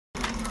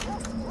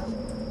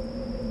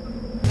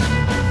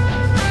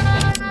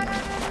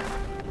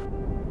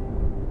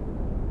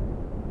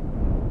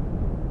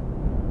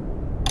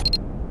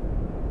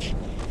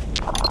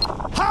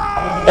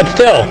But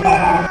still,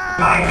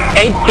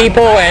 8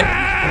 people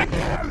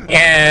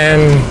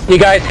and you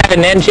guys had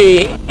an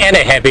NG and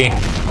a heavy.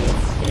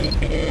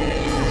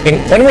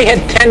 When we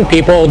hit 10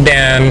 people,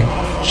 then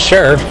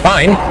sure,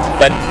 fine,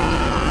 but...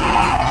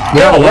 We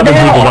have 11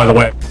 people, by the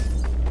way.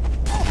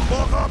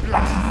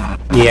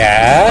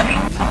 Yeah,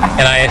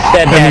 and I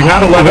said that... And you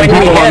had 11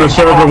 people on the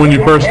server when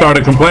you first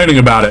started complaining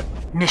about it.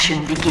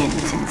 Mission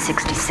begins in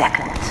 60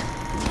 seconds.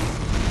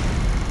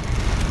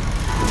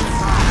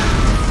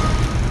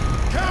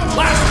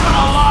 Last one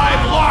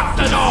alive, lock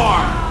the door!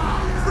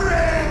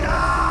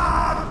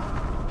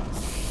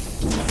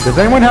 Does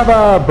anyone have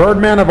a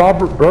bird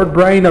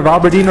brain of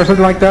Aberdeen or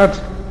something like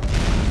that?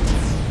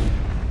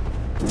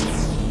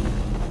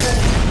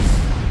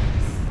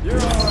 You're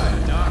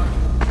alright, Doc.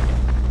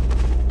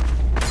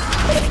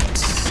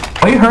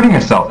 Why are you hurting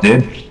yourself,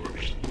 dude?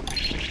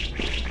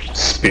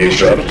 Speed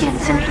Mission up.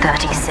 begins in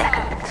 30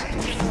 seconds.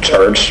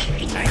 Charge.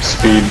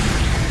 Speed.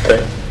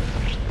 Thing.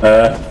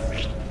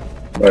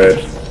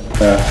 Wait.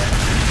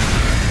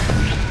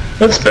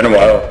 It's been a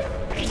while.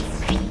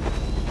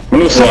 When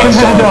was the last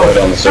time I played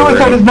on the server?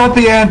 Suicide is not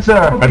the answer!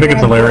 I think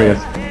it's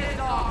hilarious.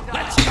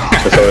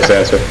 That's always the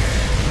answer.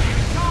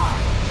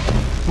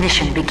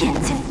 Mission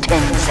begins in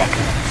 10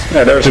 seconds.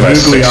 Yeah, there's my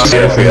 60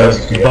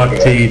 FPS. Buck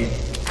teeth.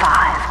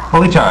 5,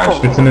 Fully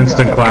charged. It's an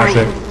instant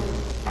classic.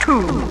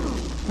 2,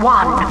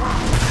 1.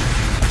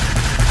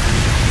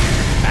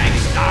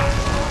 Thanks, Doc.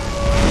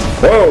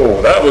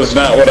 Whoa, that was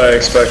not what I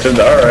expected.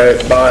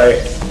 Alright, bye.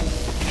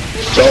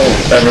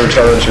 Don't ever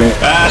charge me.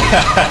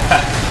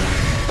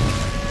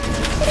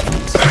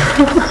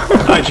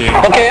 Hi, Gene.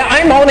 Okay,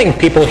 I'm owning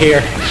people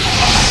here.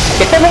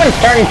 Is everyone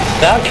starting to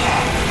suck?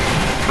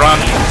 Run.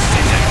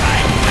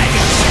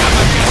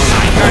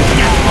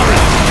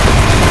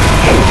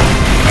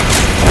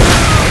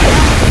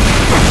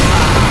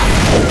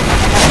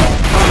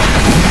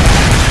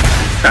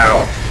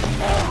 Ow.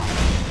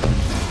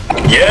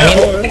 Yeah.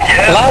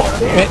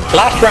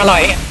 Last round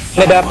I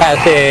ended up as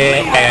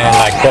and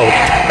I quote,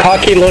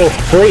 cocky little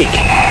freak.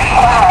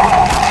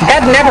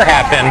 That never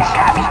happens.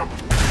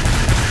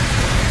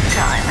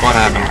 What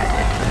happened?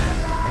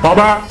 Fall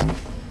back.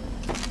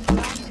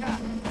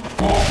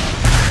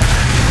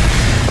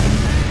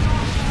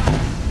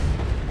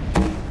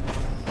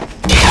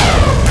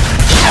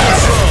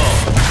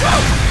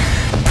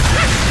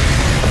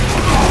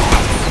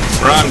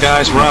 Run,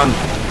 guys, run.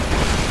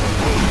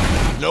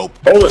 Nope.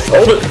 Hold it,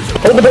 hold it,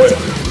 hold the boy.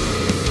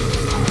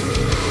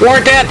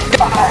 Warrant it!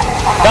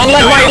 Don't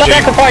let my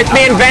sacrifice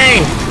be in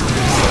vain!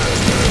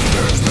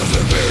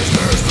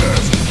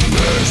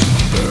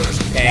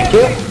 Thank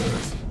you.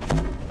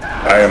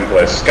 I am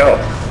play Scout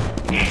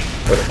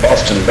with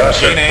Boston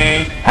Basher.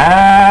 Genie.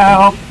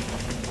 Help!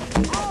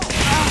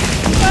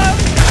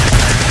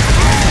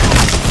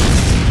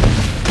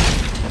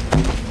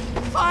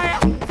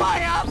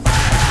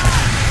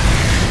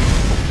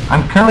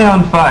 I'm currently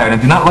on fire and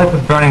I do not like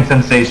this burning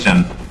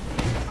sensation.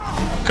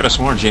 Could have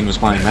sworn Gene was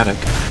playing medic.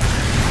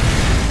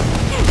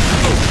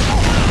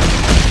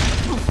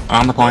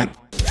 On the point.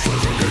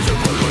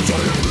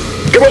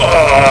 Come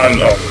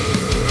on!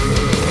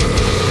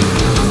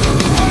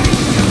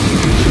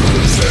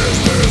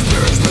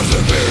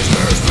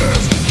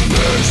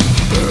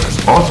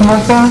 Awesome,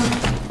 Earthbound?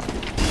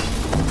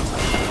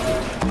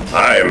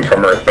 I am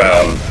from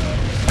Earthbound.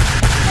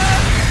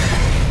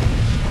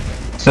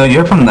 So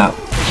you're from the...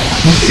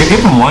 You're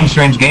from one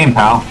strange game,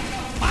 pal.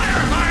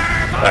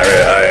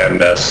 I am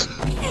Ness.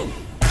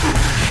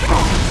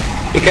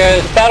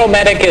 Because Battle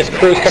Medic is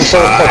cruise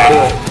control for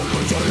cool.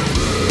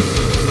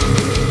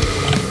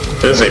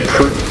 It is a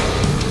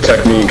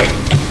technique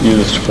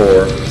used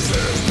for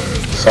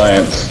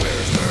science.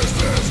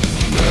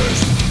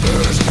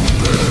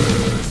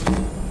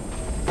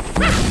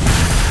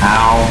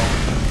 Ow.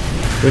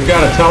 We've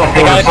got a I got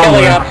teleporter a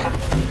telly somewhere. up.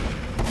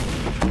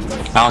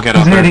 I'll get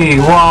up there. Zitty,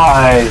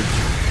 why?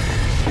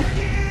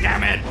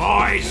 Damn it,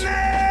 boys!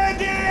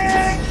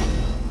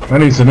 I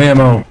need some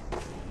ammo.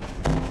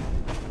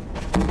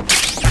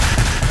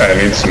 I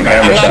need some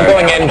hammer I'm not time.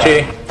 going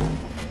NG.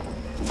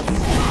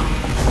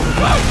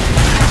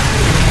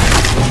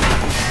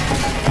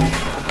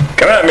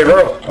 Come at me,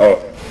 bro! Oh,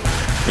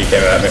 he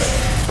came at me.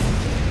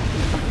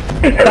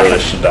 I really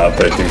should not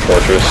play Team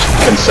Fortress,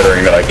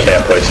 considering that I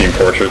can't play Team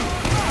Fortress.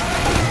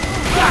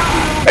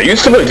 I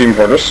used to play Team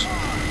Fortress.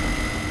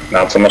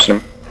 Not so much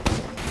anymore.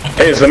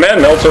 Hey, is the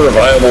Man Melter a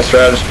viable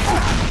strategy?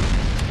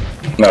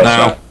 No, it's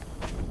not.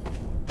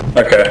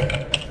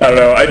 Okay. I don't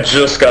know, I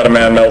just got a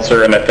Man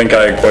Melter and I think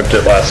I equipped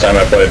it last time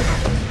I played.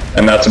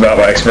 And that's about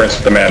my experience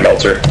with the Man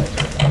Melter.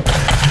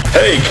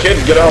 Hey,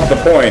 kid, get off the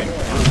point.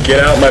 Get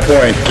out my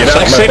point. Get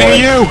out my point.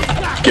 You.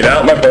 Get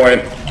out my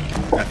point.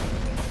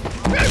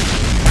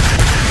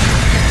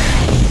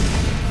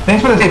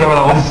 Thanks for the save,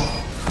 everyone.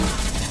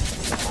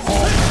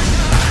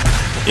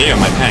 Yeah,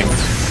 my ping.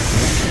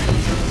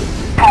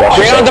 Watch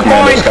Three on yourself, the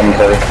Commando's point! coming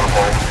for you.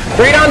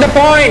 3 on the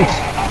point!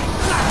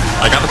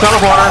 I got the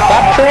teleporter.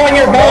 Stop throwing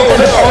your balls to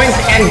the point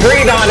and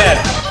breathe on it!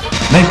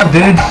 Nice up,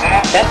 dude.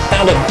 That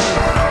sounded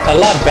a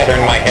lot better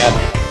in my head.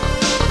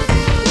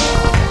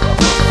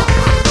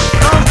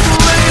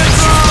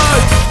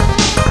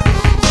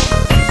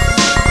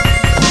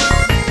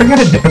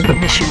 forget it.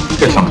 Mission There's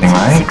begins something, in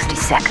right? 60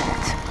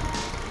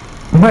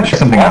 seconds. We might try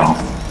something else.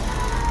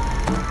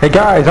 Hey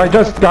guys, I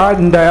just got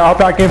in the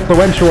Outback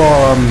Influential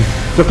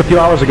just a few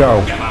hours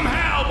ago. Give 'em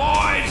hell,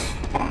 boys!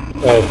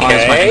 Why is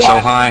Okay. ranking so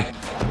high?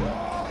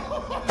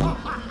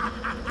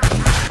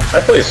 I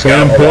play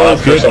Scout a lot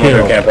for Good someone who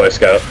kill. can't play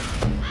Scout.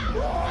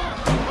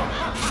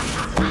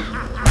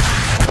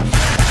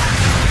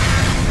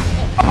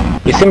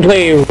 You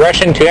simply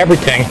rush into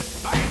everything.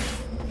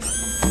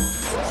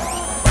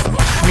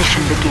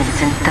 Mission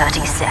begins in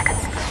 30 seconds.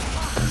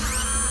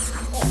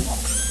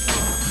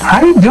 How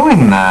are you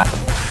doing that?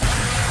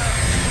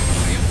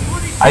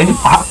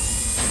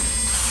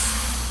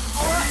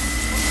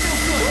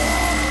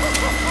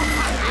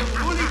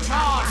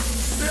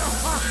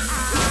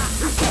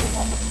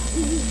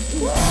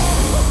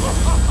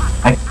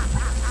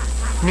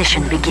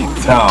 Mission begins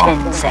in No,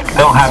 10 seconds. I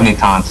don't have any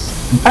taunts.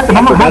 In fact, I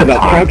don't have a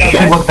taunt. You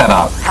should look that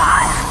up.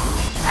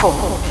 5, 4,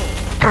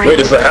 3, Wait,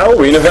 is the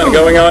Halloween event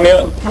going on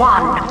yet?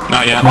 1.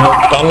 Not yet.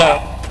 Don't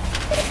know.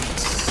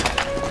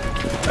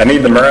 I need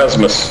the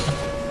Marasmus.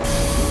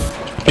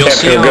 You'll Can't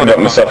see feel good about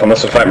a, myself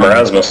unless I fight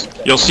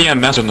Marasmus. you'll see a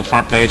message on the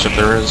front page if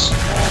there is.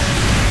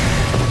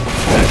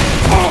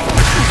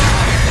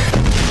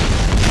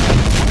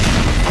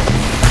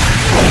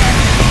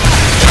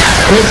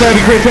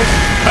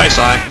 Nice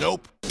eye.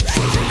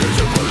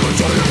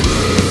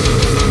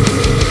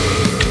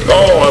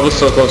 Oh, I was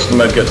so close to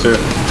medkit too.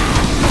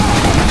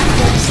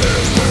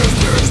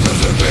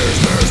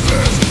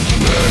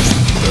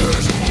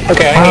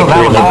 Okay, I Oh, need to that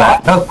was reload.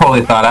 that. That was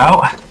poorly thought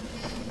out.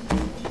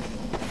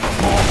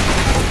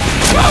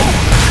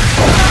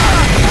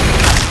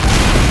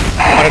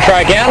 Wanna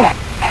try again?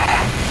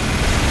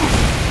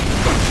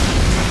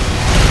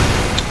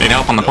 Need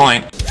help on the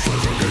point.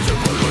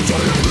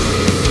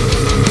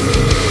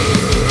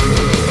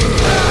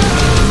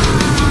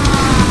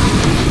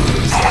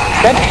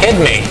 That hit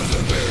me.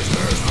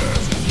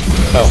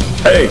 Oh.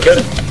 Hey,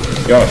 kid.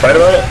 You wanna fight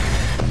about it?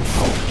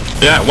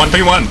 Yeah,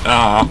 1v1.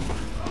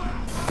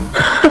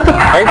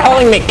 Are you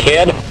calling me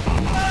kid?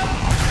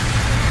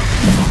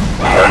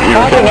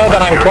 How do you know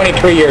that I'm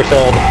 23 years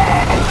old?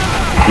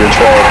 You're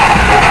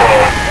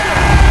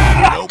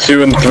 12.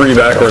 2 and 3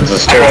 backwards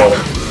is 12.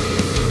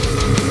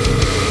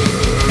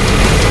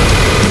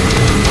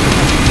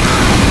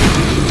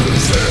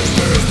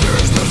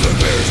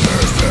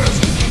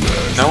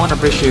 No one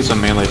appreciates a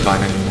melee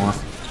fight anymore.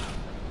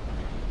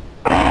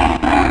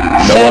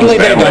 Sadly,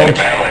 they don't.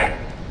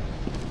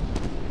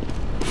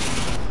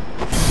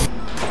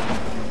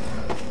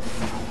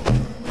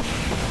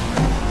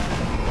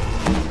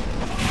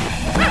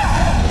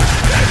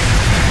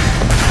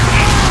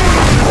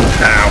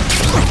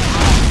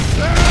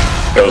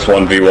 Goes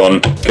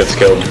 1v1, gets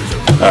killed.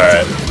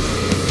 Alright.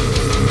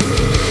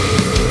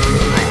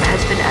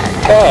 Has been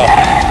added. Oh.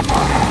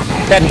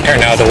 That didn't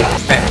turn out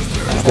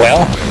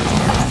well.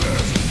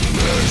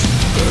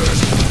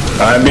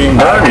 I'm being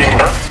burned.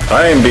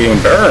 I am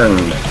being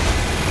burned.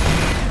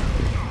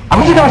 I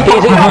wish you guys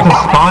Easy. to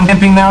spawn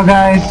dipping now,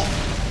 guys.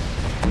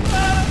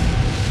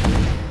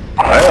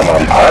 I am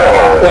on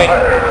fire. Wait,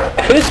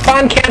 who's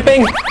spawn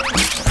camping?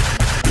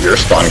 You're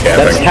spawn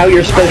camping. how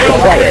you're supposed to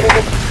play it.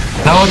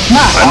 No, it's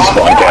not. I'm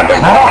spawn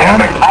camping.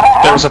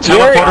 There was a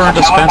teleporter and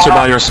dispenser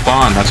by your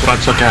spawn. That's what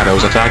I took out. It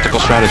was a tactical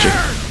strategy.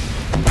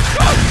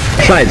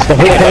 Besides, the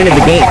whole point of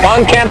the game.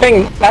 Spawn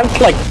camping, that's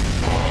like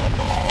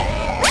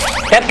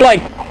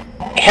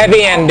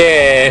heavy and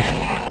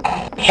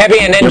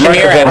Your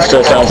engineer. microphone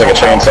still sounds like a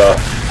chainsaw.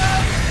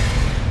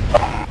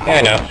 Yeah,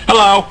 I know.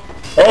 Hello!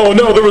 Oh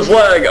no, there was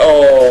lag!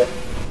 Oh.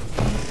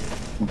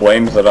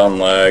 Blames it on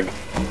lag.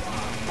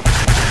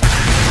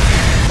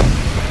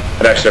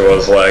 It actually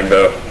was lag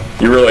though.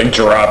 You were like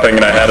dropping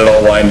and I had it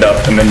all lined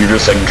up and then you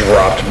just like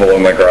dropped below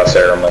my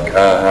crosshair. I'm like,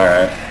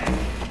 alright.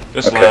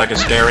 This Okay. lag is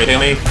scary to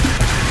me.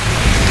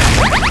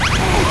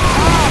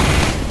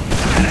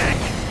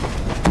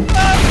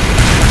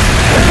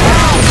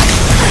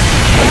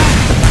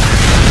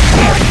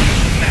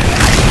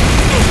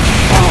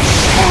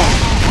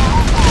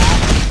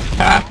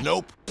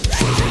 Nope.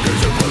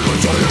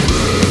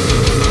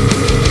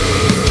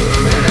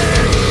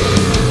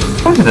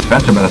 What's the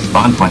dispenser by the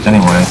spawn points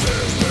anyway?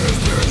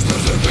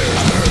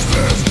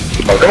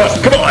 Oh, come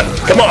on, come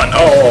on, come on!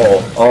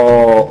 Oh,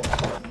 oh,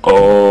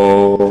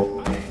 oh.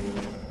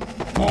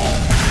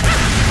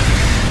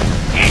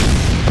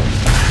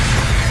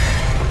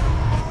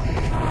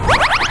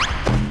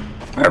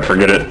 Alright,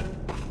 forget it.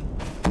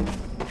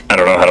 I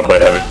don't know how to play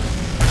heavy.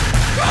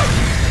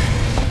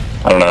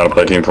 I don't know how to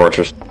play Team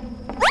Fortress.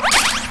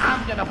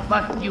 I'm gonna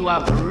bust you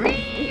up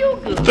real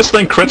good. This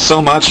thing crits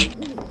so much.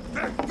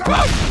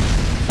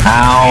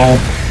 Ow.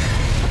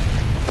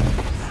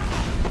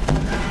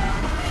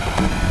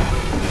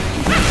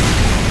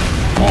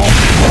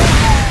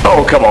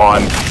 Oh, come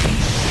on.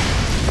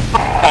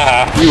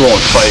 You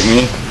won't fight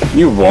me.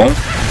 You won't.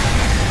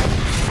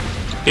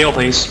 Heal,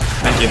 please.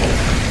 Thank you.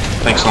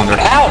 Thanks, Thunder.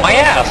 Ow, my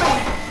ass!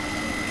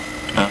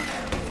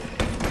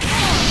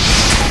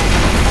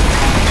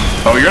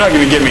 Oh, you're not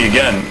gonna get me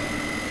again.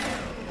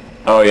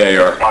 Oh yeah,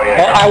 you are.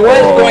 Well, I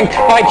was going to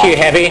fight you,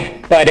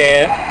 Heavy, but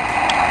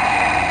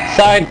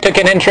Side took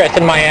an interest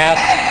in my ass.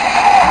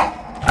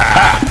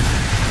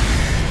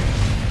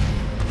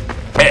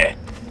 Hey.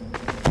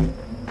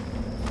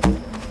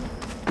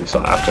 You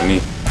saw after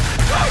me.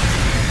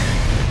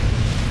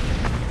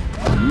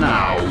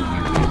 Now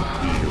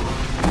you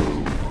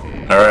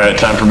Alright,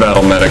 time for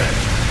battle, medic.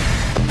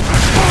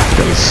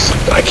 Because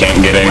I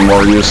can't get any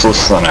more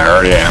useless than I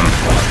already am.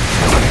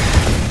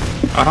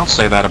 I don't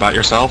say that about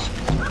yourself.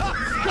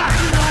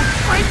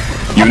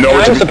 You know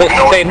what I'm supposed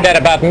to say that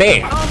about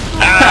me.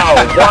 Ow,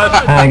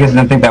 what? I guess I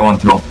didn't think that one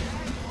through.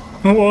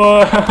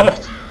 What?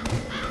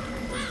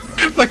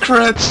 The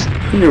crits!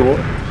 You.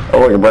 Oh,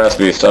 look, a brass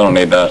beast. I don't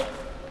need that.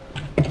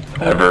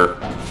 Ever.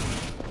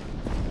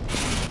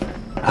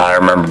 I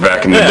remember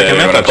back in the day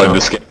when I played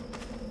this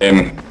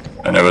game,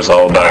 and it was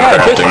all about I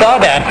just crafting. saw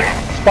that.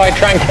 Spy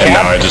trying to And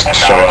now cap. I just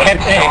show up.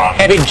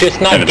 Heavy just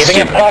not And it's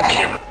giving a stupid.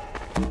 fuck.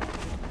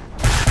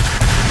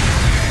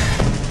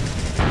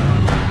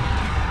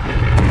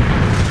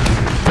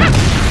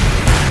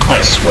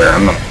 I swear,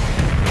 I'm gonna...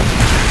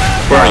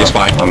 Where are you,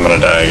 Spy? I'm gonna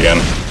die again.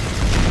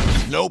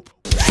 Nope.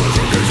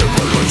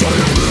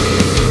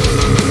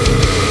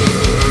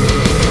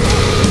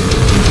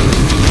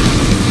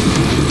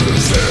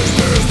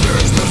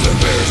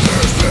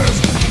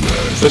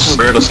 This is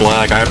the weirdest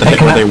lag. I have to hit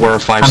where they were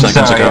 5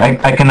 seconds sorry,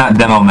 ago. I cannot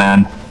demo,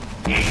 man.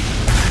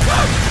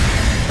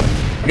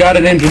 Got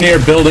an engineer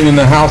building in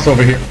the house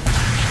over here.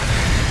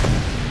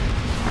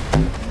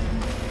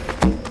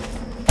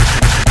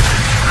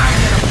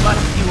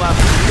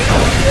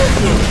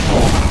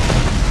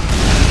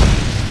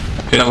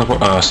 Hit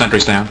another sentry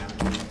stand.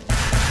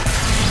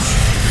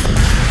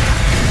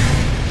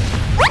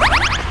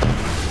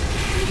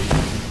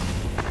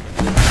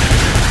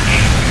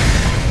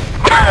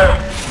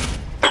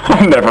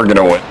 I'm never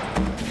gonna win.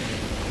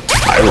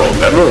 I will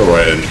never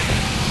win.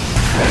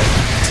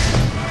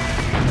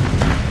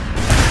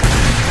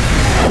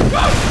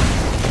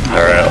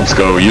 Alright, let's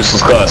go.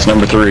 Useless class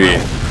number 3.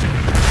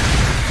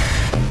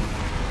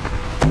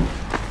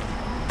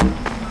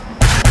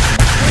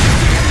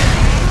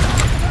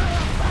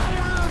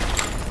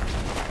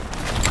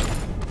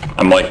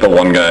 I'm like the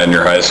one guy in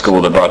your high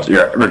school that brought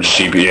your average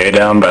GPA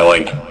down by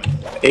like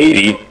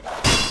 80.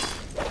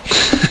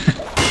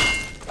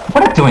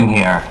 What are you doing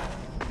here?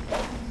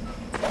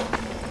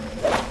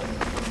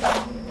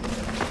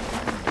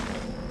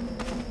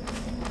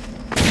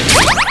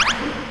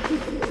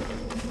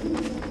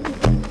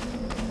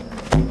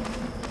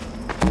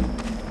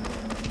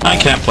 I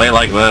can't play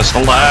like this. The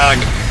lag.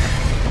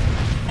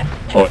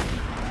 Oh,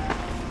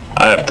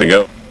 I have to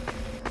go.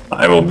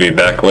 I will be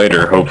back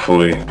later,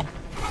 hopefully.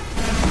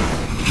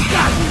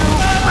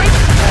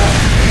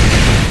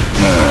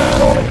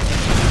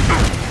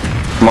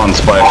 Come on,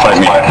 Spy, fight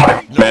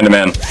me. Man to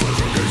man.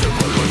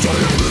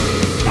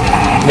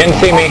 Didn't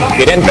see me.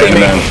 You didn't see Man to me.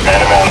 man.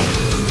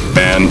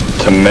 Man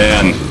to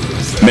man.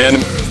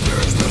 Man.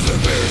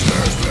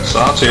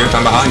 Stop's here.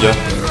 I'm behind you.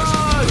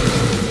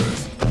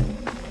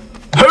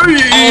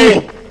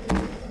 Hey!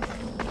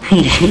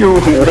 You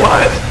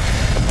what?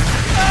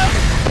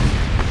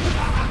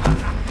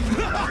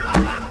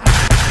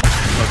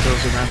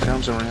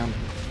 Comes around.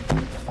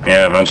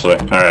 Yeah, eventually.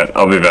 Alright,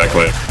 I'll be back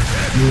later.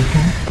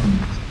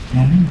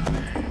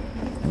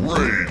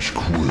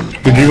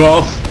 Did you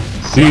all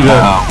see the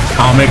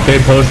comic they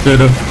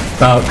posted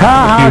about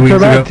a few weeks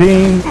ago?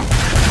 Team.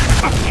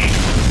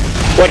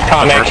 What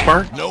comic? First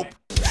part? Nope.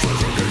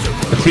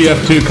 A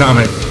TF2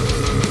 comic.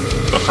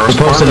 The first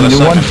They part posted or a the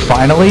new one, second?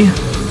 finally?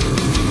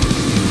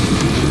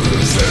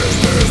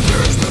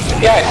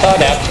 Yeah, I saw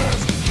that.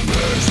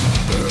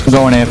 I'm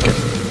going AFK.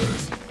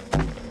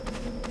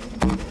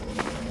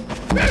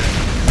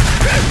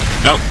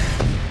 Nope.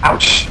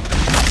 Ouch.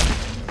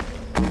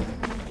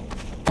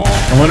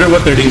 I wonder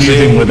what they're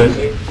teasing with it.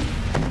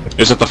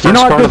 Is it the first You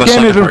know part or what? the This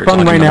game second isn't part?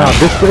 fun right now.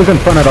 This isn't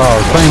fun at all.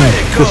 We're playing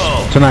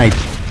this tonight.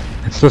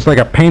 It's just like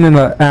a pain in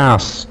the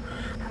ass.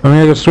 I'm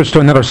gonna just switch to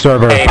another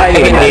server. Hey, pain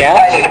in the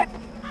ass.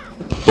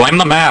 Blame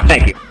the map.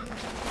 Thank you.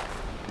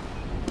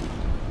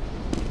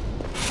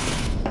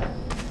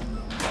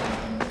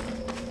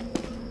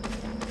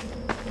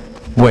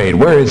 Wait,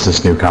 where is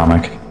this new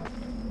comic?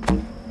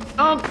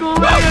 On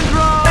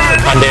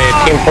the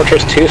Team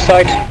Fortress 2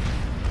 site?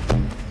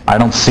 I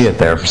don't see it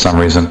there for some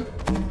reason.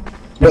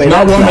 It's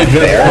not one they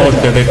just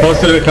posted. They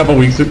posted it a couple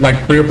weeks,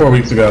 like 3 or 4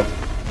 weeks ago.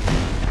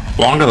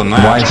 Longer than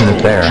that. Why isn't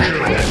it there?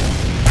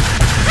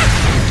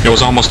 It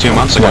was almost 2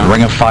 months ago. What,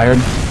 Ring of Fired?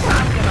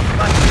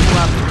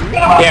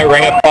 Yeah,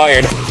 Ring of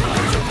Fired.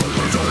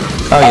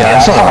 Oh yeah, I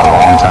saw that a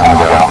long time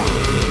ago.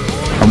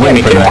 I'm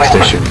waiting for the next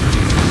issue.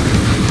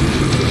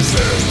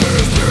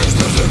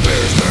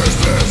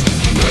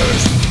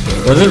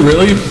 Was it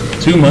really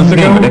 2 months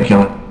ago?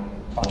 Ridiculous.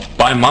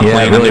 Bi-monthly,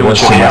 Yeah, it and then really they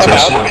was want you to 2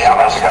 months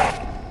answer.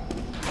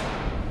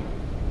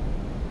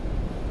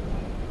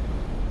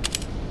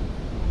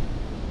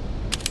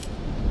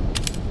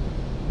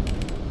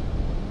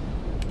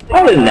 I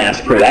didn't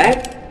ask for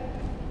that.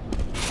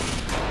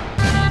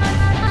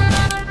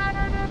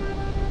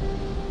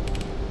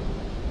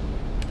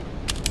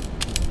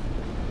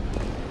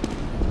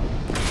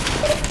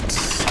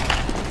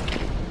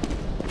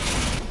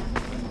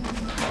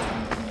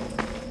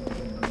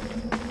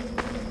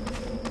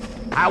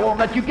 won't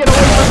let you get away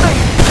from me!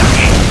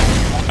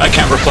 I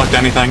can't reflect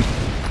anything.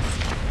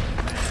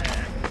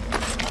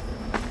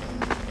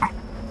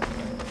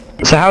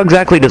 So how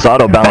exactly does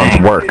auto balance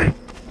work?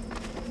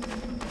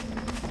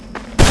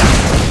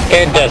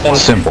 It doesn't.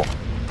 Simple.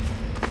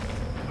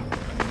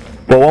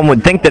 Well, one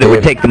would think that it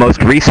would take the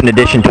most recent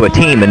addition to a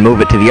team and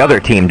move it to the other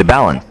team to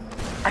balance.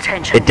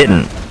 Attention. It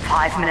didn't.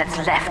 5 minutes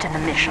left in the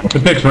mission.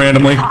 It picks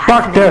randomly.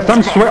 Fuck this,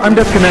 I'm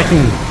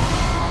disconnecting.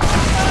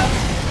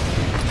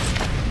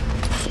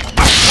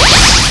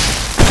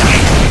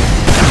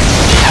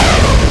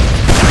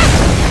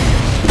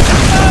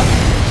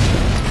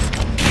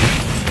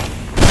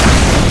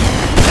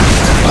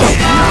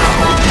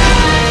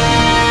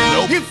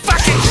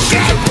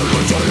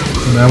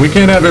 Now we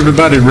can't have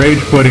everybody rage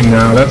quitting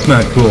now. That's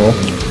not cool.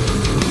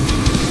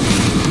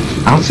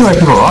 I don't see why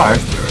people are.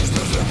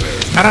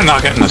 I did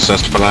not get an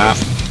assist for that.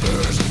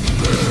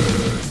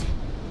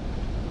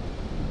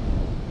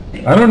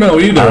 I don't know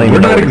either. don't even We're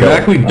know not where to go.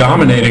 exactly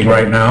dominating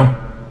right now.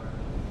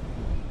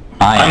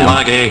 I'm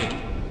laggy.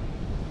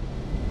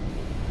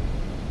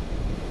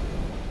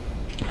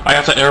 I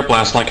have to air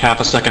blast like half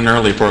a second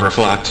early for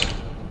reflect.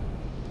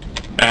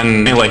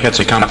 And melee hits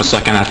me kind of a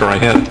second after I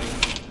hit.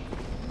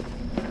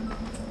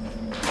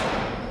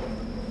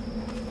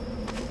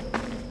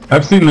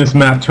 I've seen this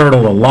map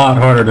turtle a lot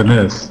harder than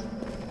this.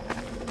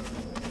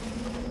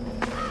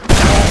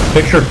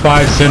 Picture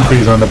 5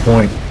 sentries on the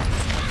point.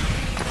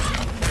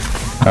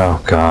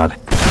 Oh god.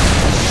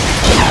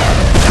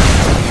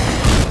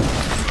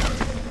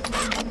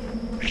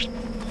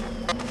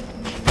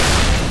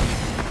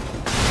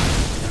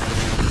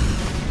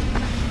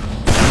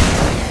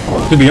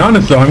 To be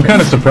honest though, I'm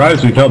kind of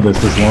surprised we've held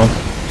this long.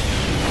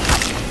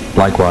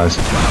 Likewise.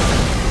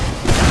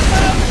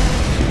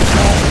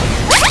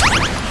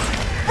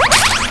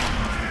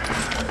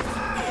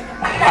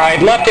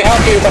 I'd love to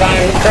help you, but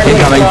I'm currently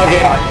Incoming. logged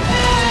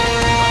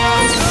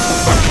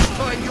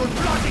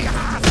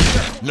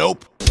in.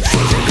 Nope.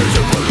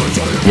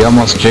 You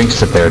almost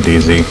jinxed it there,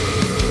 DZ.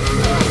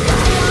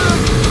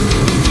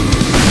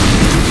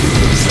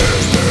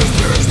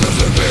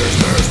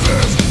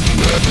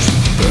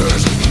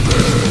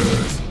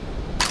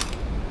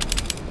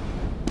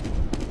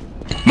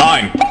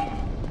 Mine!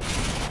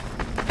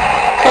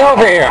 Come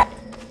over here.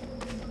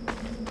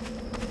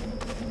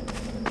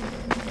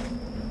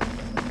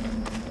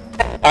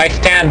 I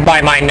stand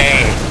by my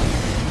name.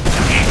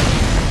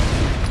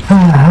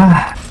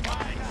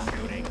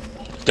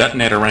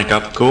 Detonator rank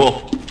up,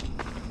 cool.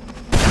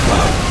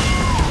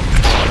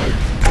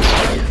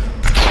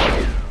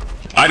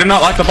 I do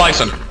not like the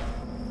bison.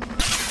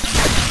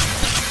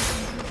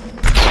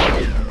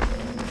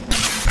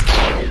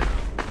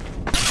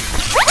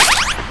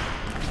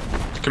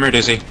 Come here,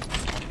 Dizzy.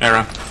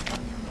 Arrow.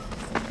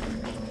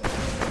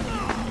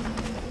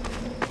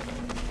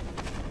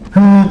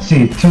 Let's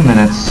see, 2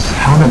 minutes.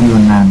 How are you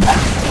in then?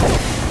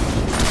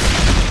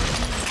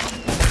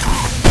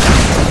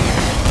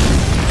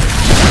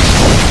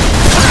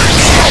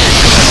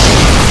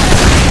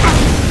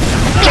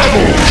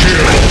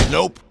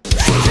 Nope.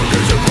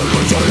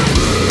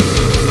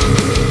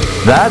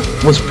 That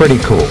was pretty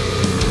cool.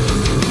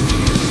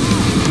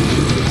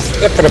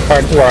 Except for the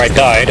part where I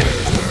died.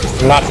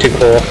 Not too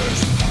cool.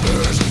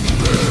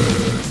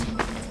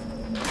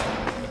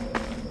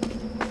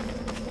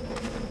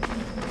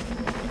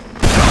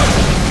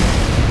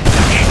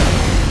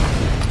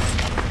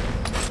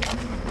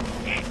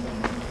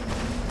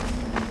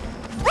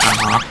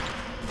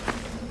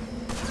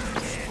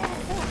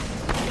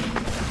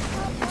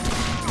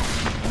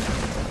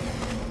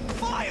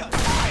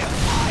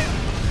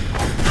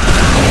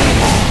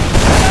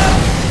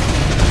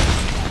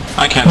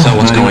 I can't tell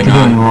what's going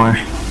on. Anymore.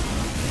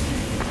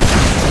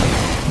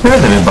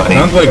 Where's everybody?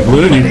 Sounds like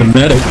Blue needs a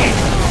medic.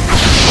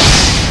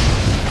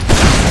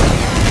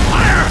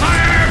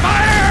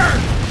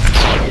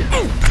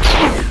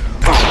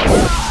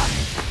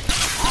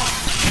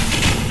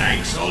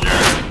 Thanks, soldier.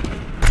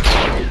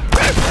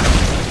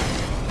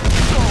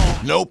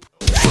 Nope.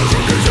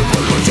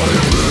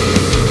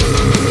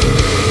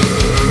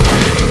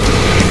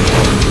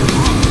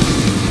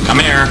 Come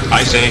here,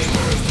 I say.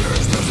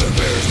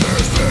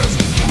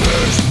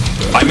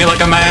 Fight me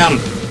like a man!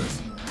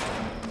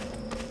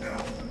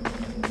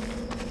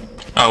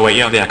 Oh wait,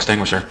 you have the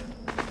extinguisher.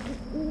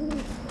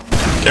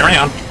 Carry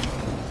on.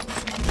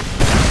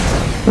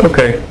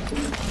 Okay.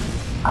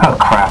 Oh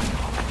crap.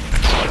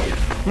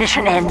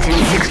 Mission ends in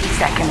 60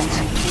 seconds.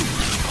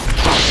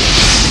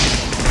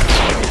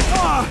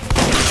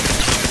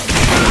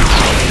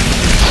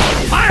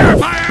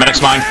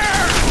 Medic's mine.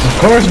 Of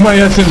course my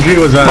SMG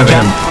was on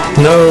him.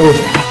 No.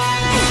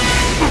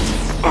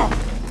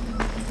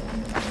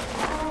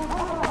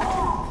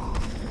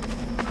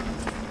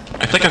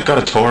 I think I've got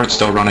a turret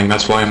still running,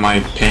 that's why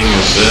my ping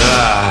is...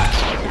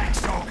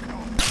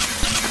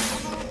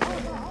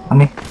 Let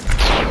me.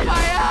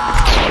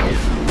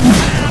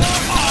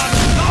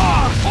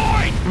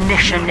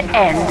 Mission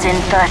ends in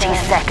 30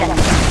 seconds.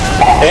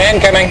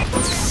 Incoming.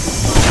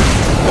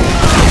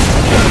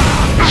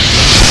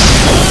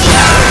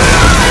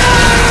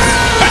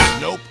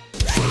 Nope.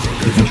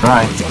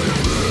 try.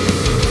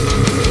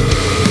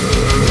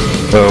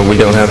 Oh, we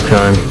don't have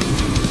time.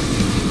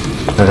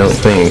 I don't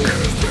think.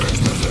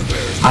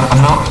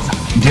 I'm not...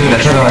 Dude, I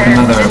should have like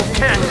another...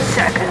 10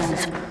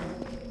 seconds.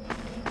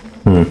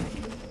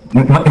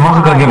 You might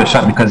as well give it a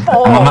shot because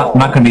I'm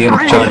not gonna be able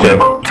to charge it.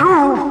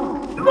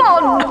 2,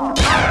 1.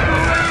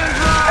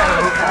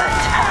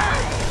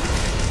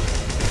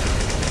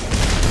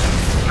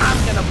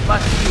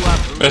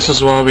 This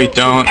is why we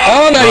don't.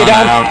 Oh, no, you run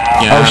don't.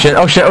 out. Yeah. Oh shit,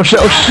 oh shit, oh shit,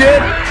 oh shit!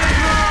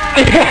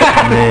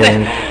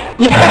 Man.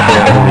 I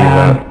can't believe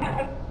that.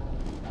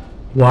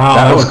 Wow,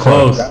 that was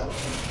close.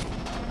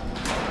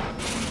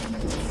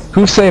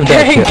 Who saved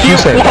that Thank kid? Who you,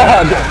 saved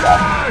that?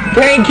 Flog.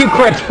 Thank you,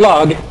 Crit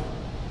Flog.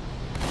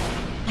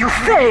 You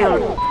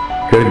failed.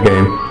 Good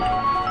game.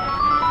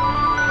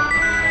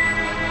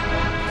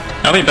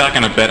 I'll be back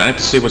in a bit. I need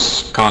to see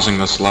what's causing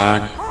this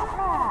lag.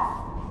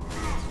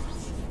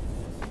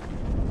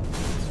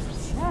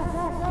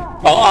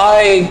 Well,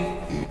 I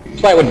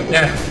play with...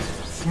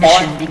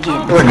 Mission begins.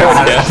 I don't know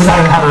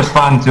how to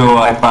respond to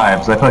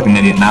I5, so I feel like an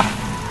idiot now.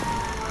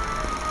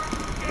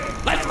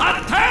 Let's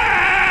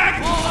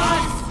attack!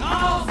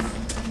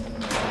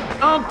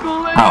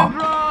 Uncle Oh,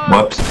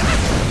 whoops.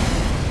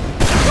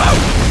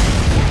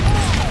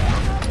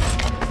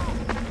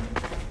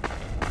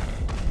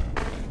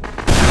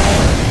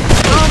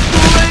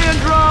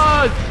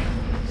 Andros!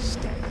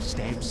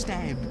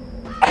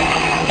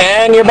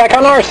 And you're back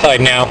on our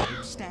side now.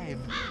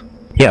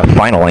 Yeah,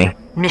 finally.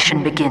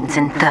 Mission begins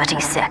in 30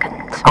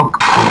 seconds. Oh.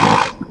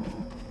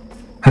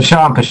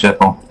 Pasham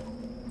Pashifel.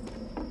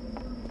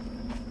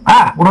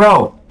 Ah, what a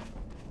row!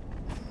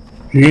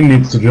 He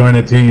needs to join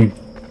a team.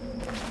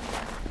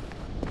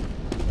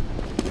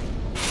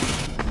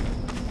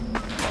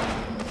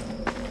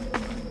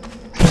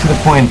 This is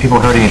the point in people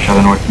hurting each other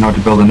in order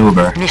to build an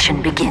Uber.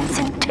 Mission begins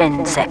in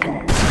 10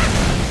 seconds.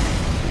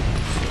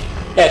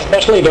 Yeah,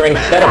 especially during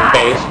setup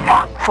phase.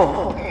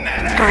 4, 3,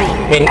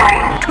 I mean,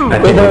 2,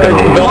 Uber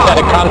built at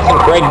a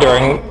constant rate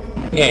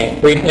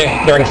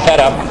during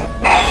setup.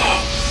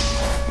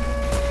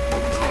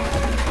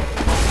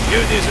 You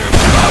deserve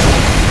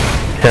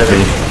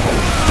Heavy.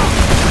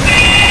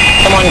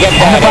 Come on, get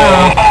that.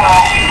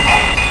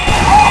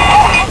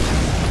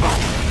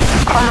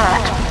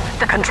 Alert!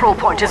 The control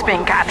point is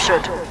being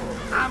captured.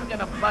 I'm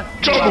gonna bust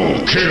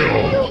double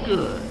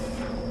kill.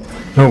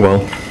 Oh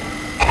well.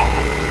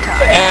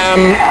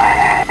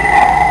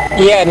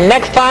 Yeah,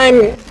 next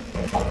time,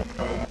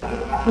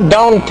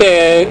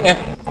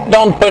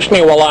 don't push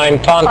me while I'm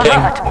taunting,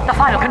 Alert! The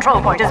final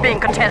control point is being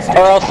contested.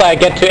 or else I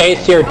get to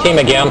ace your team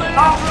again.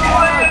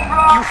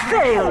 You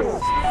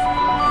failed.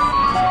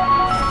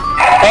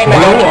 Hey Blue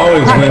man,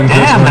 always wins this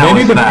damn, one. that They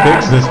was need to bad.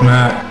 fix this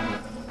map.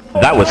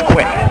 That was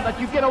quick. let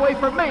you get away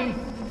from me.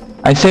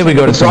 I say we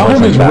go to The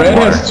problem is Red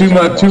has too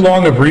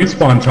long of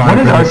respawn time.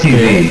 What is for this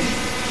game.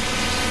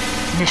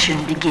 RTV?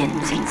 Mission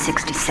begins in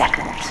 60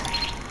 seconds.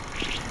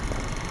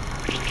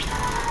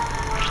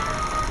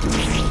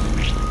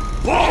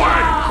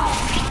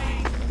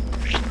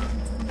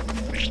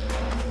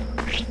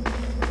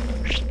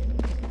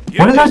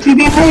 What does RTV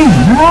mean?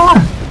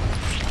 Ah.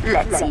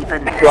 Let's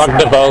even this rock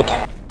the up. vote.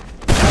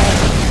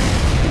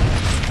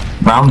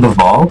 Round the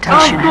vault?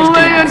 Mission Uncle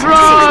begins in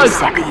Andros!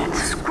 60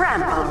 seconds.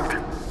 Scrambled.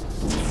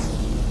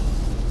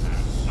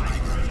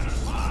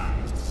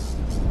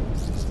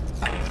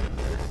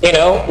 You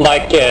know,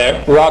 like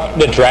Rock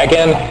the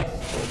Dragon,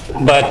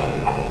 but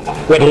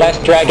with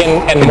less dragon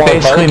and It more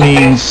basically vote.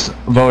 means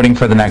voting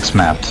for the next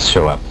map to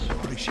show up.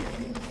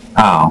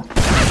 Oh.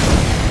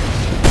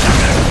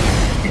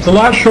 It's a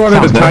lot shorter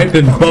Sounds to good. type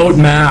than boat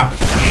map.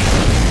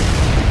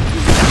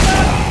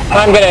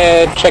 I'm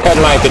gonna check out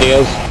my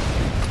videos.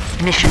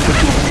 Mission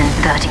begins in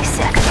 30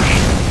 seconds.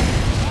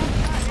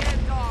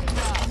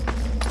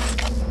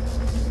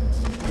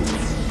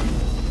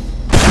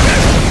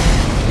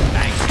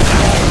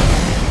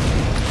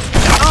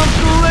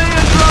 Uncle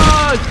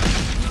Andros!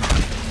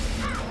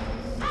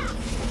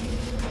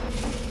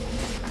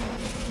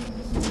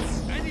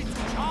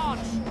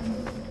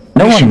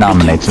 No one Mission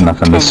nominates begins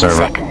enough in this 10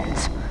 server.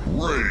 seconds.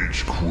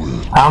 Rage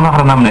quit. I don't know how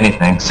to nominate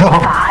anything, so...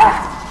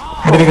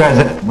 5, What do you guys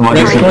want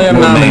to Basically, I'm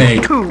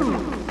nominate. 2,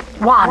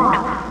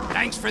 1.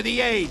 Thanks for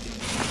the aid.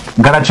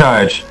 Gotta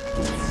charge.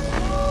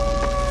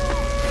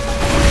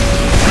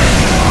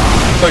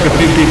 Looks like a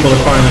few people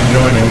are finally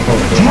joining.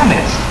 Hopefully. Damn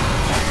it!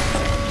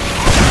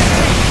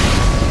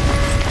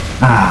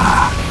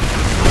 Ah.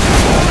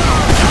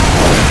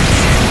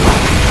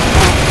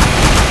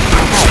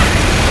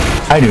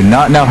 I do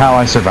not know how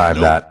I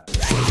survived that.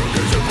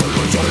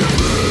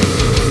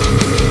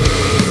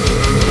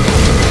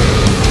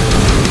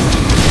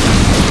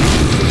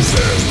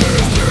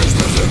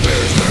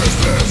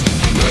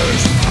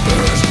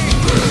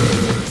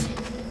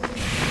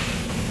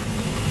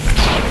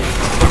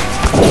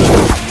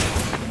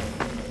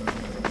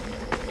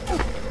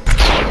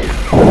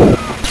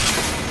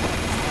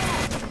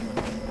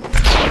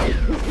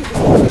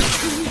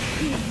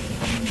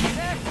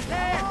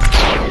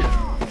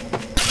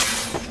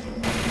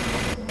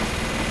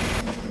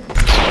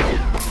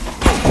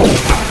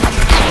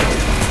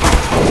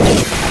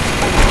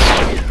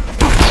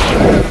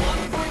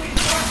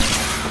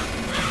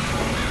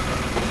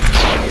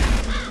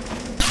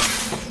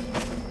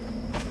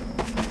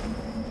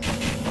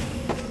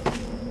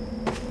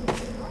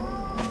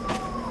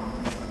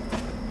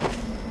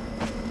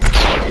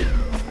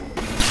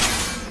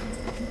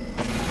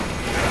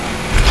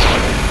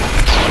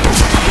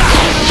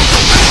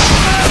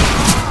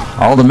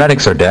 All the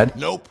medics are dead.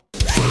 Nope.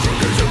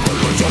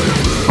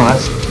 Oh,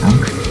 that's...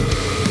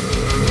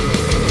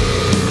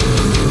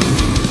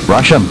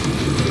 Rush them.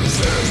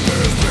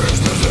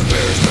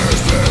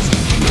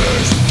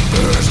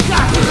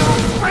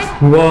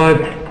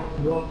 What?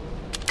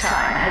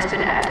 Time has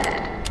been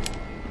added.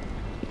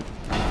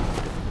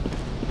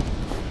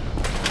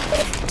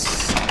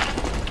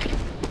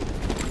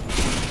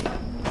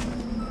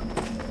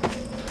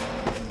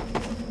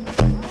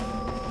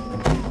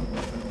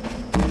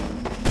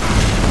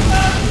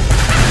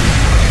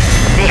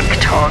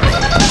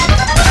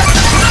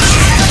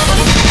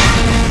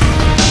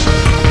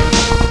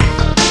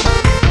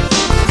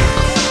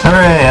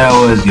 Hooray, that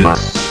was good.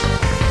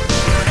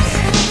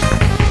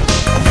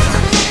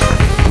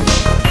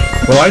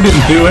 Well, I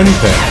didn't do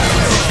anything.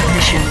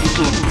 Mission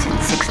begins in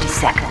 60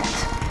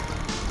 seconds.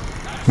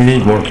 We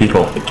need more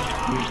people.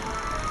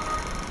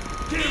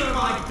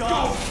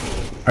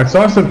 I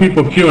saw some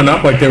people queuing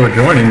up like they were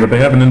joining, but they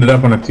haven't ended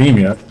up on a team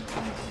yet.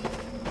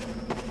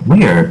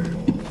 Weird.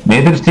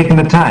 Maybe they're just taking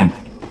the time.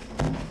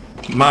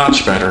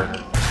 Much better.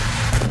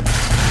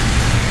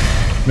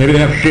 Maybe they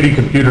have shitty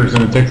computers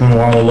and it takes them a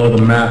while to load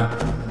the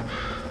map.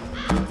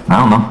 I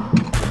don't know.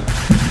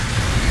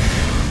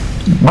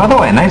 By the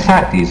way, nice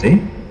hat, DC.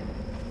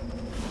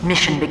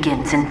 Mission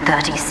begins in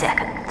 30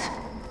 seconds.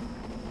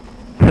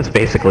 That's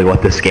basically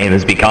what this game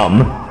has become.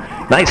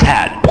 Nice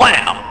hat.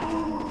 Blam!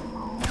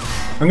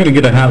 I'm gonna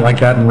get a hat like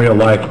that in real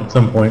life at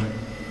some point.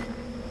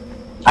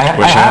 I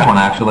have one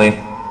actually.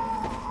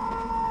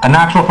 An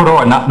actual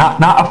fedora, not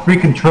a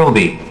freaking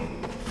trilby.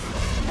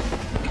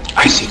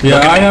 I see. Yeah,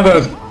 I have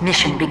a...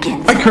 Mission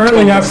begins. I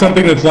currently have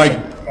something that's like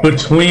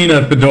between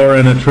a fedora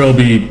and a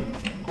trilby.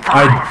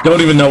 I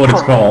don't even know what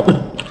it's called.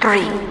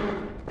 3,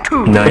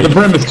 2, But the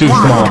brim is too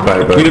small.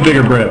 Need a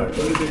bigger brim.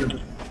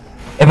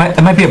 It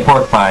might be a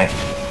pork pie.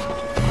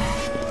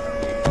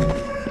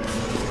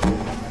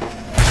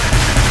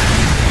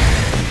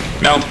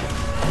 Nope.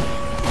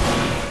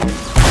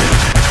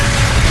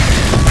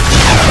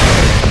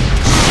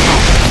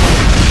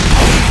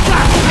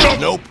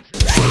 Nope.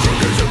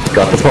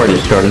 Got the party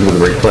started with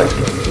a right click.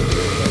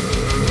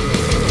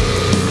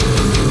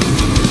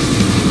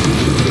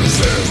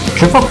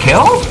 Triple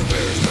kill?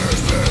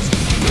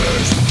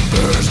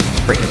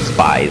 Freaking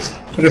spies.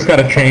 I just got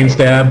a chain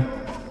stab.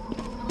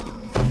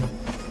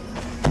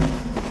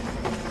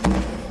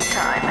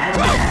 Time has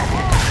been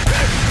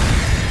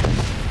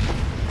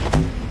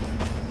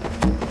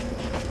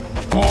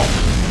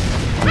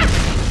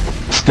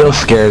added. Still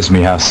scares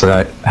me how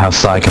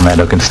Psy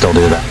Commando can still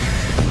do that.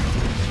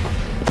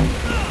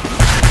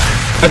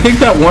 I think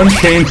that one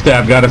chain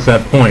stab got us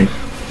that point.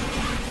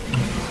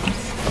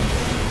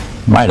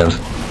 Might have.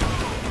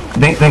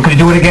 Then could you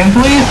do it again,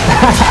 please?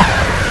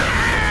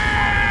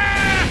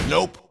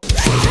 Nope.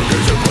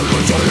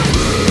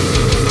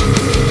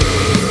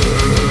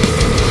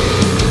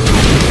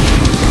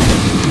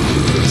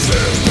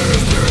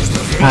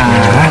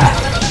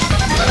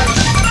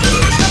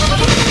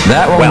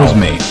 That one was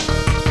me.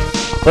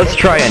 Let's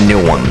try a new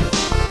one.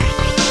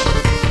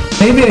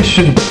 Maybe I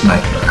shouldn't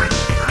sniper.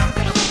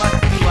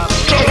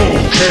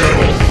 Double kill.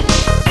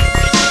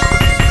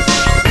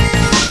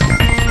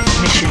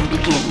 Mission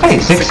begins. Hey,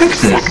 in 6 60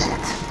 sixes. seconds.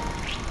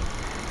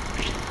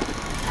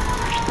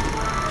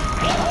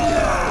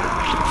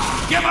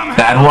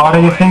 Bad water,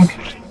 you think?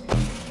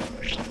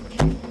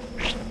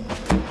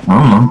 I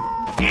don't know.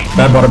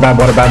 Bad water, bad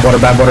water, bad water,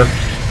 bad water.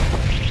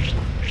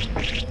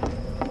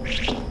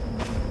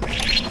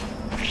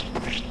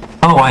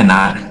 Oh, why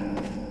not?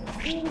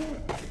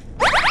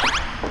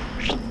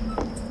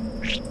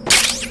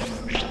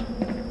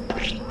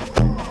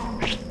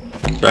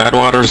 Bad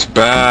water's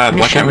bad.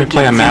 Why can't we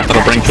play a map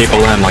that'll bring people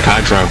in, like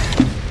Hydro?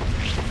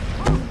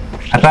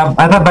 I thought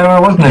Bad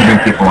Water wasn't gonna bring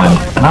people in.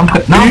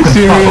 Now Are you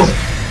serious?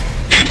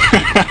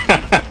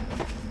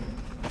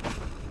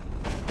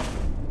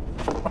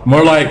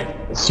 More like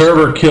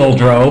server kill,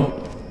 Dro.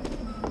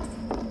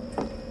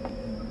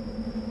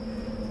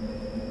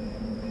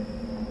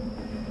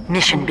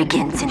 Mission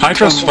begins in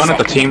Hydro's 20 fun if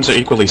the seconds. teams are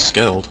equally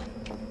skilled.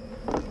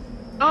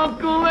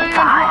 Uncle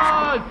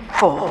 5,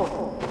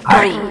 4,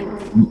 3.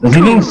 Is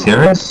he being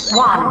serious?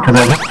 Because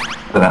I've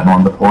heard that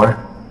one before.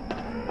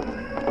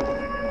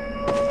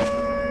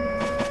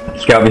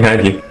 Scout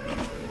behind you.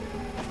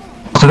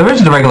 So there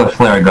is the regular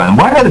flare gun.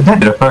 Why did the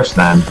detonator first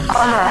then?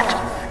 Alert!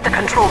 The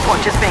control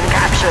point is being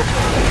captured.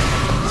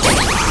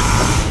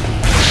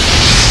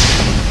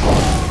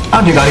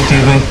 Oh, you got it,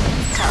 excuse me.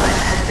 Time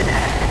has been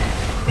added.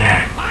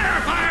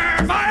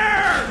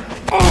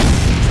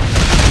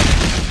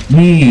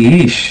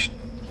 Yeesh.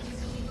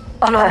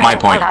 Alert! My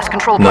point. The last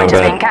control Not point is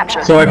bad. being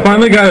captured. So I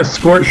finally got a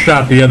squirt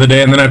shot the other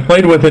day, and then I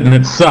played with it, and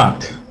it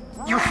sucked.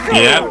 You failed.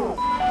 Yep.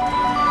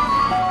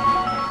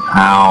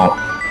 Ow.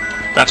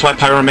 That's why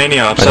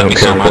Pyromania I upset don't me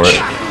care so for much.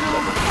 it.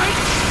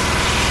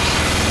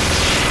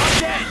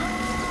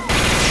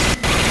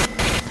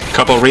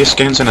 Couple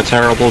reskins and a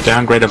terrible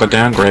downgrade of a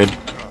downgrade.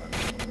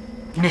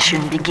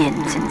 Mission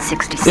begins in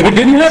 60 If it seconds.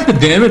 didn't have the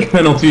damage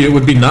penalty, it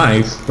would be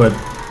nice, but...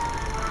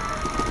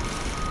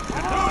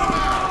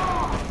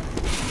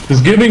 Is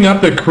giving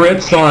up the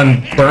crits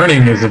on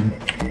burning is a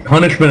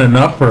punishment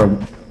enough for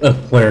a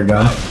flare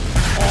gun?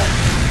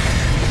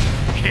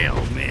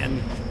 Hell,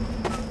 man.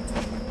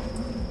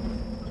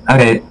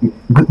 Okay,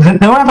 does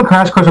anyone have a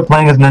crash course of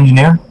playing as an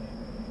engineer?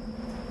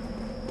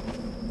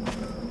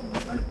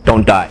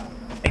 Don't die.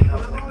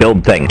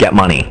 Build things, get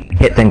money,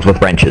 hit things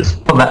with wrenches.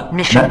 Well,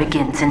 Mission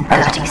begins in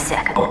 30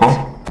 seconds.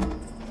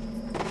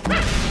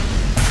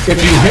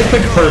 If you hit the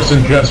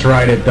person just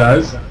right, it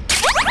does.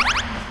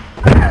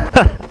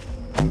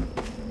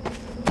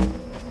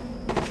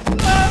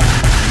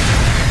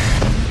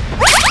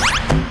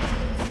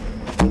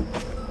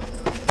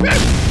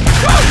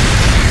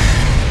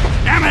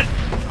 Damn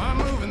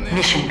it!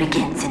 Mission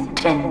begins in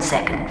 10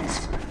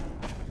 seconds.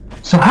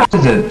 So how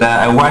is it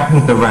that I whack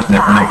with the wrench and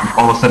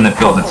all of a sudden it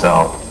builds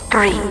itself?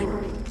 3, 2,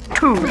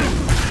 1.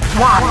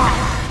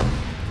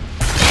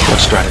 What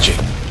strategy?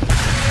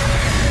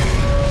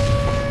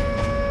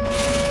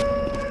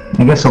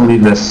 I guess I'll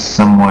leave this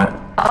somewhat.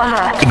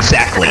 Alert.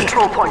 Exactly. The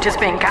control point is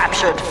being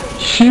captured.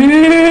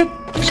 Shit!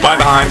 Spy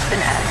behind.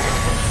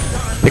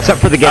 Except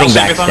for the getting I'll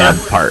sing it on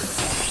backstabbed part.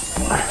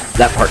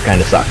 That part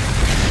kinda sucked.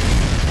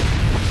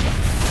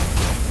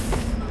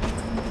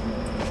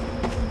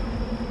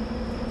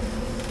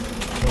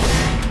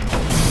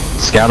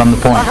 Scout on the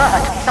point.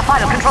 Alert. The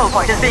final control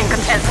point is being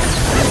contested.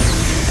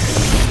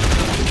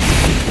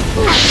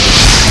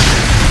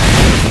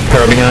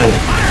 Power behind.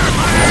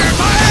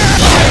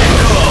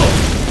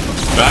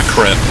 Back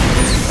crit.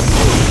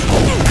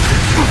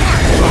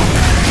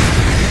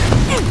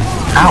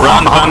 Ow,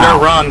 Run, ow, Thunder,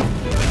 ow. run.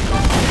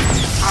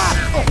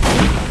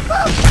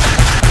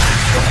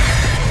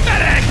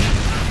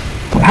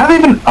 How do they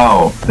even...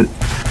 Oh, the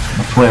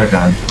flare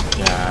gun.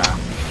 Yeah.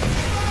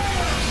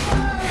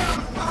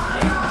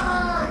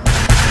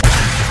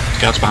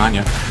 Scouts behind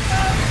you.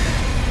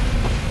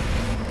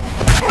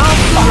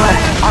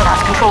 Alert. Our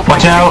last control point Watch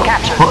is being out!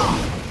 captured.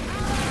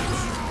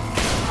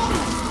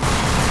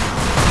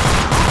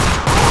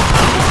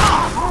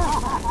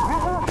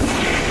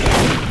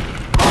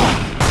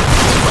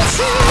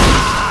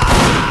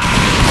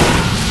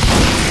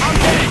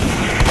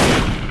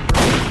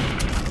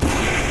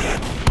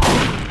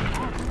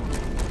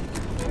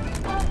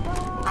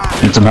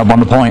 Need some help on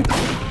the point.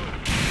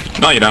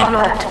 No, you don't.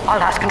 Alert. Our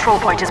last control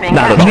point is being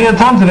Not at captured. Give me a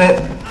tons of it.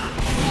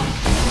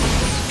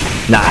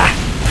 Nah.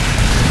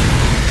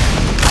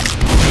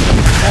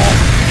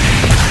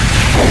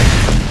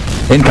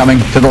 Incoming,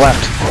 to the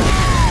left.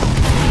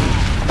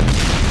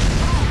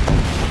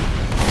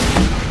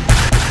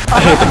 I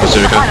hate the The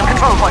bazooka. final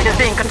control point is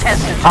being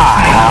contested.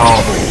 Ah,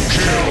 hell.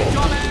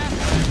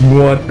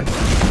 What?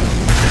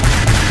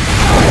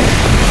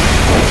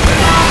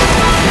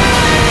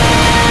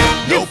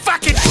 You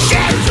fucking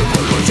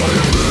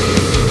shit!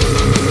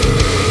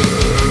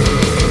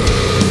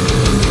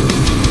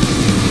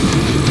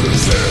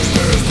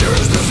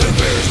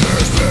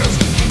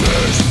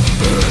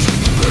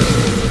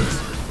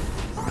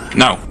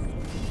 No.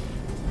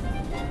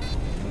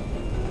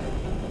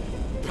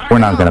 We're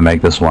not gonna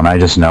make this one, I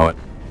just know it.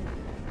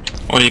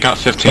 Well, you got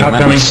 15 Scout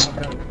minutes.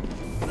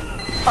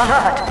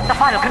 Alert. The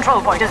final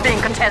control point is being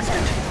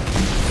contested.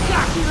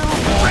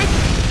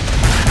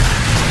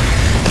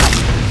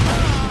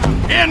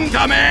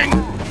 Incoming!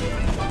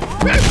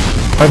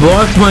 I've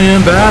lost my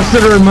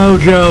ambassador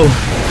mojo.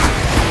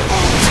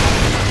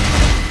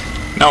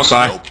 No,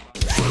 Sai.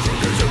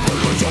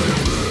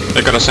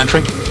 They got a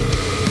sentry?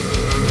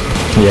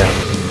 Yeah.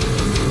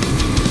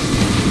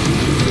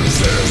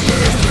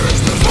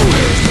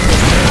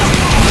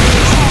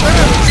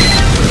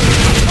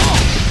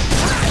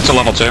 It's a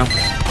level 2.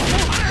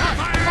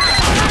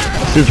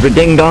 This is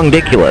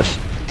reding-dong-diculous.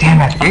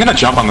 Damn it. I'm gonna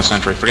jump on the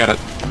sentry, forget it.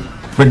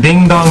 For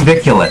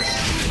ding-dong-diculous.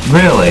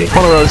 Really?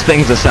 One of those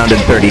things that sounded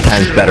 30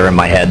 times better in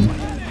my head.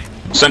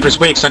 Sentry's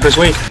weak, sentry's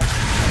weak.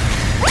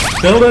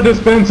 Build a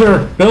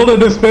dispenser! Build a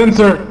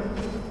dispenser!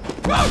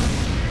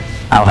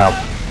 I'll help.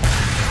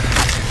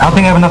 I don't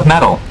think I have enough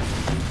metal.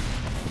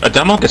 A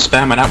demo could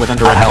spam it out with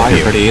indirect I'll help fire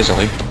you. pretty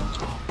easily.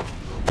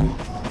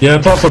 Yeah,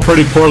 it's also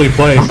pretty poorly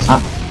placed.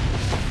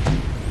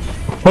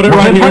 Put it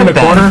Where's right it here in the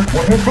put then? corner.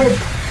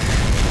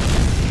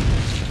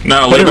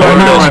 No, Put leave it it right where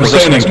now it where is. I'm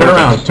standing. Positioning's Turn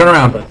around. perfect. Turn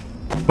around.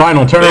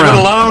 Vinyl, turn Leave it around.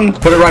 alone.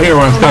 Put it right here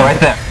where I'm Oh, standing. right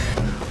there.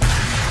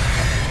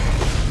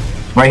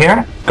 Right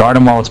here? Guard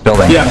him while it's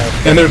building. Yeah,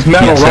 and there's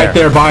metal Yes, right sir.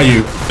 there by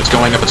you. It's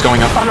going up, it's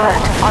going up. Alert.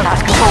 Our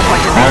last control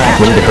point is being Alright,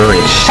 We captured. need to hurry.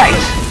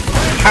 Shite!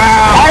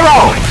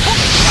 Pyro!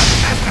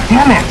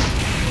 Damn it!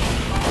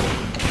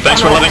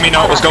 Thanks for letting me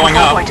know it was going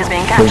Control up. point is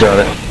being We captured. got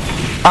it.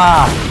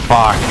 Ah,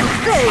 fuck.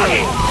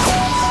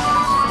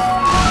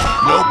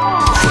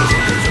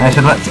 I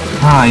should let...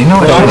 Ah, you know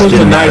what? That I was just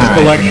a did? nice Alright.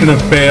 collection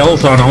of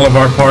fails on all of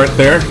our part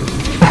there.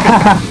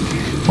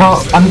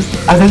 Well,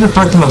 I think the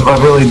first time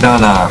I've really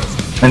done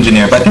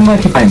engineer, but I think I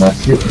can find this.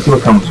 See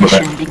what comes with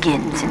it. Mission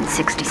begins in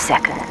 60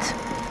 seconds.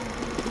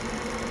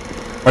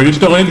 Are you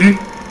still Angie?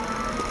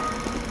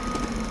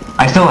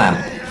 I still am.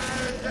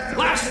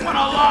 Last one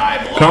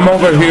alive! Come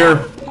over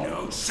here.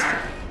 No, sir.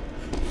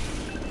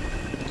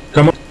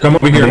 Come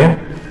over Over here.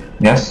 here?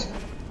 Yes?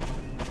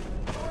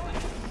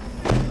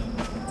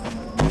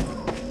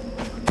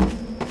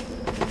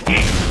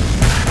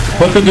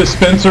 Put the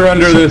dispenser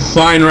under this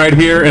sign right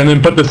here, and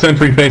then put the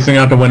sentry facing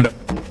out the window.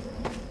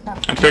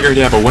 I figured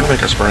you have a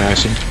Windmaker spray, I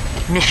see.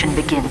 Mission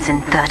begins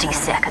in 30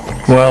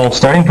 seconds. Well,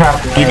 starting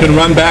practice. You can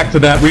run back to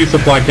that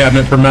resupply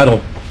cabinet for metal.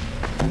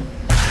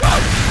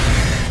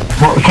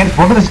 Well,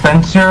 will the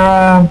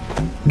dispenser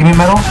give me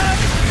metal?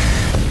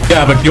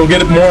 Yeah, but you'll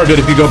get more of it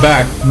if you go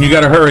back. And you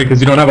gotta hurry,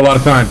 because you don't have a lot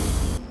of time.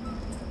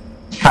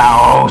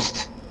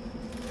 Faust!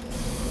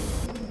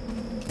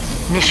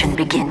 Mission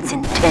begins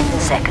in 10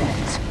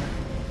 seconds.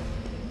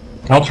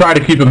 I'll try to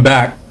keep him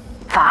back.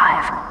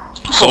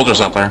 5. Soldiers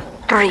up there.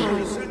 3.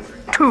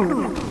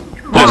 2.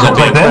 Does it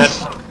like this?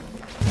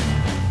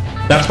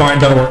 That's fine,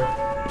 that'll work.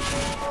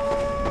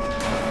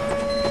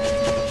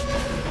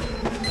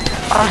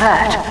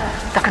 Alert.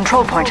 The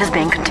control point is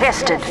being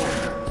contested.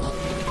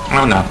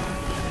 Oh no.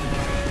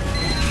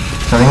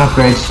 Starting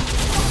upgrades.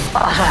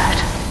 Alert.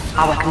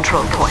 Our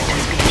control point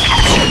is being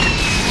captured.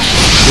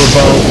 We're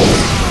both.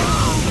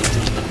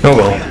 Oh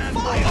well.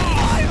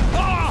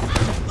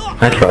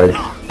 I tried.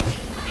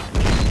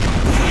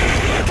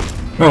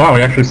 Oh wow,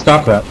 we actually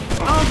stopped that.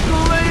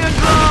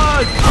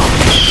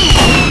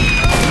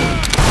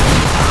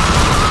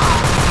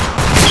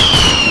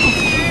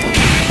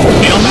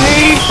 Heal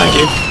me! Thank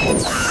you.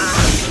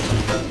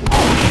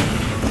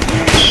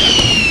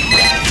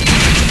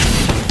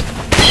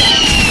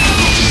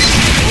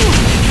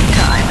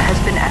 Time has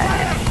been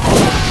added.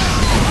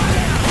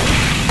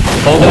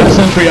 Hold that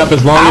sentry up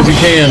as long as you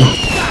can.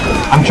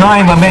 I'm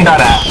trying, but may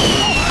not at.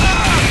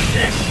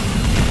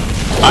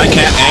 I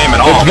can't aim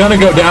at all. It's gonna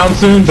go down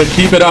soon, but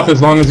keep it up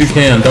as long as you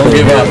can. Don't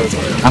give up.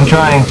 I'm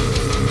trying.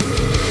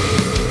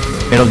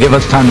 It'll give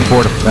us time to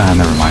fortify.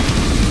 Never mind.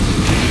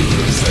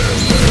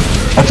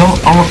 That's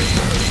almost.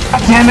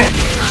 God damn it!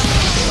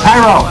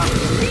 Pyro!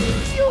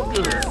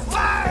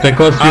 Stay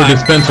close to your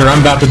dispenser. I'm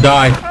about to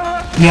die.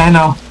 Yeah, I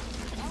know.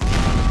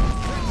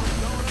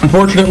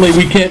 Unfortunately,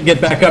 we can't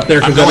get back up there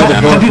because that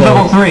other door Sentry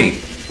level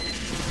closed.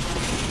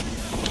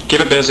 3.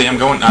 Keep it busy, I'm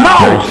going...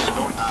 No!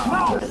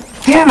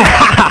 Damn it!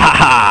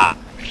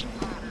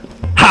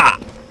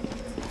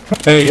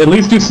 Hey, at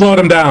least you slowed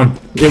him down.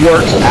 It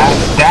works.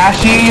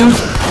 Dashy!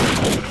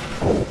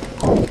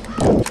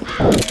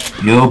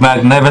 You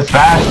magnificent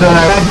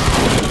bastard!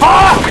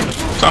 Fuck!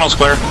 Tunnel's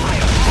clear.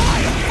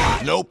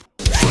 Nope.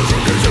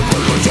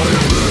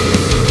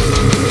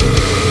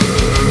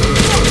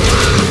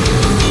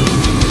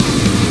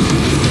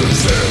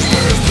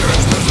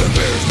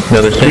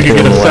 Another If you sentry could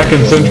get on a the second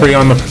left. sentry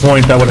on the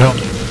point, that would help.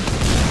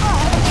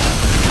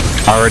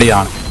 Already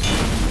on.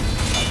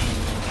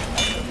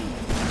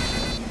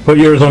 Put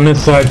yours on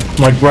this side,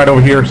 like right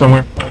over here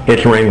somewhere.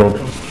 It's wrangled.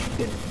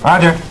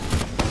 Roger.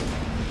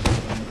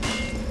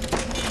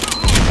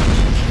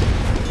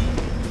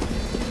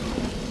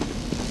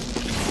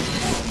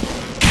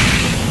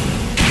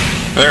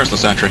 There's the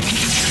sentry.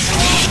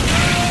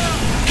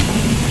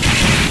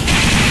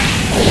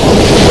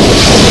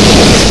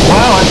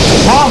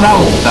 Wow, that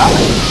was stuck.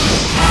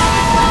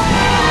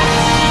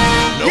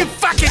 You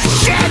fucking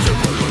shit!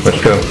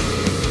 Let's go.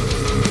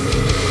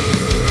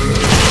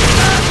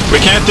 We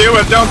can't do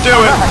it, don't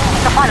do it!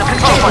 The final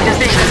control point is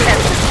being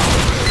contested.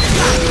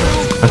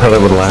 I thought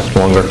that would last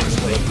longer.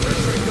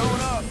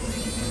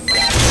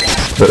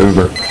 The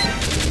Uber.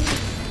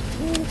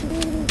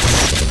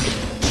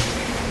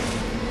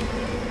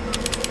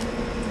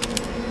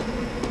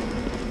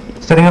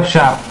 Setting up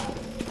shop.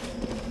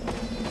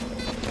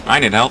 I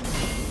need help.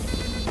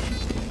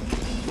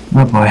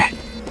 Oh boy.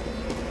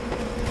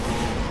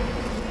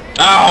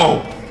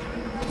 Ow!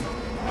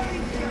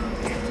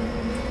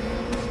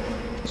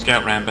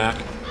 Scout ran back.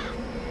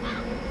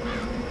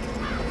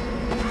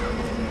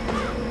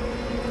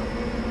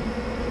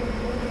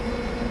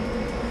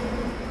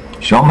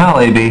 Show 'em hell,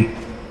 AB.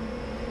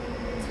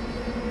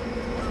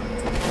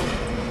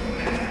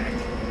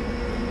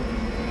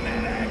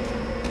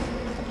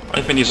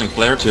 I've been using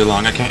flare too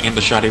long, I can't aim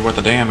the shotty worth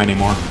a damn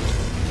anymore.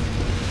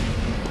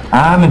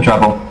 I'm in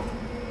trouble.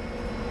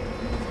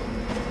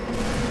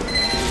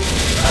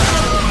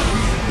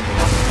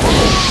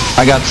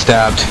 I got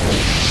stabbed.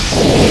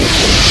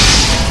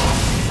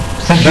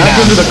 Sentry Back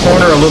down. into the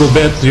corner a little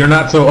bit so you're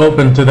not so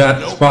open to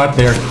that spot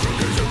there.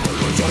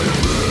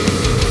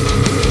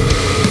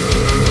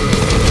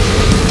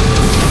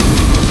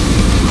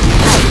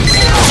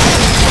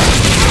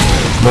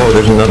 Oh,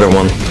 there's another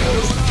one.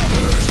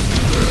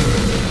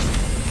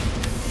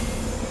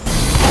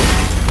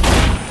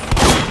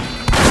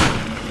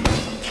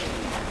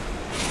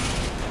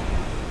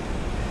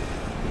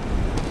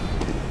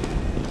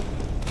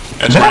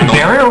 Is that a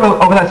barrier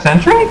over that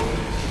sentry?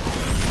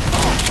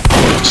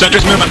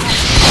 Sentry's moving.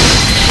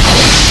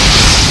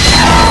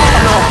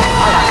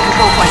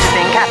 Control point is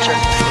being captured.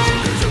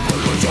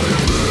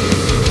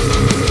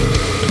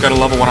 We've got a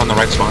level 1 on the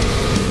right spawn.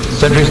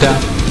 Sentry's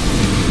down.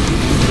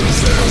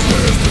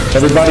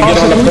 Everybody get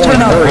on the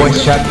point. Hurry.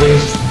 Voice chat,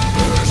 please.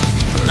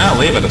 No,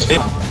 leave it, it's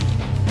deep.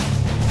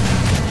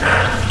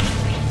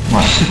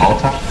 What,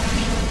 Alta?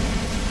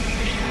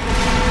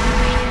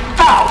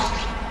 Faust!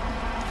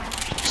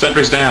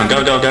 Sentry's down,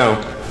 go, go,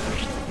 go.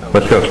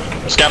 Let's go.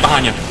 Scout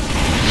behind you.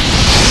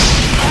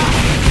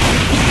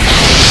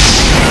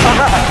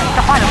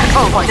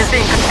 is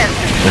being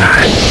contested.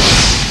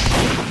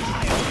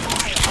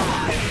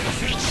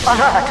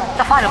 Alert!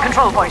 The final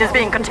control point is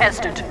being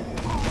contested.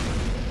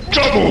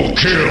 Double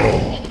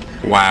kill!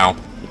 Wow.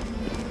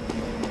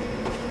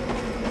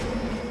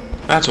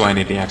 That's why I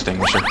need the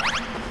extinguisher.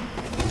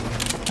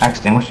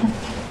 Extinguisher?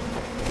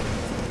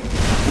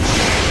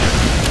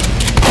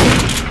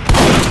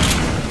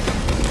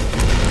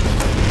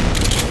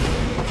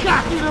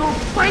 Cocky little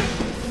freak!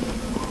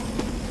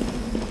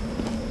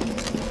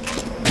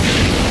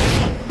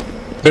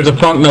 There's a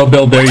funk no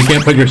build there. You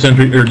can't put your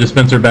sentry or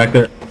dispenser back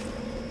there.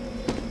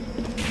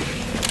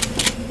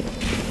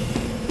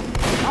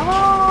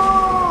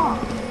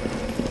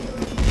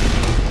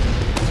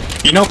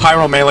 You know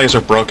pyro melees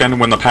are broken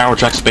when the power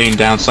jack's being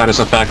downside is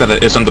the fact that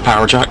it isn't the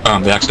power jack,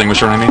 the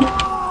extinguisher I mean.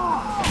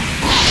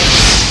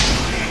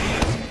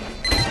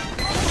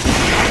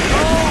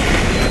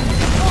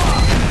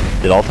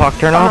 Did all talk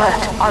turn off?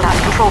 Alert! Our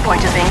last control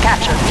point is being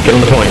captured. Get on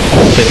the point.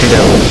 Sentry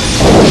down.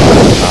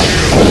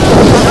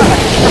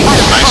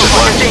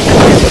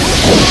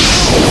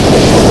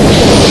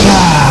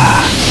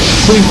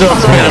 Please don't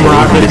spam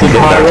rockets and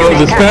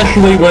pyros,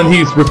 especially when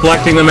he's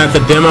reflecting them at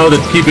the demo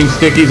that's keeping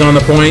stickies on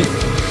the point.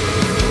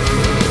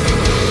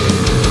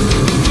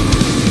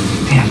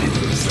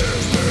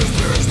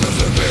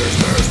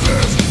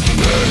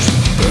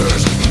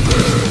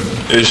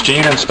 Is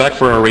Gene in spec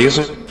for a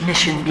reason?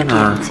 Mission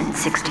begins in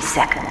 60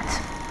 seconds.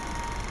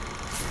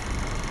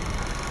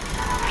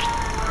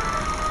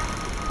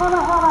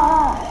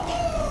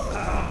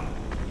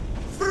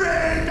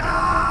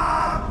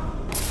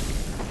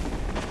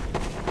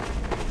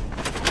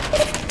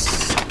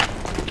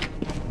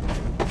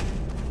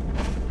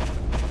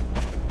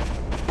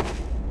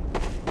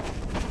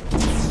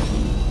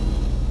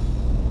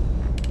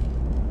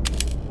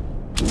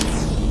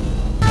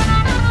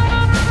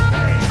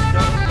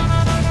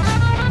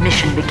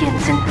 Mission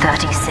begins in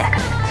 30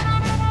 seconds.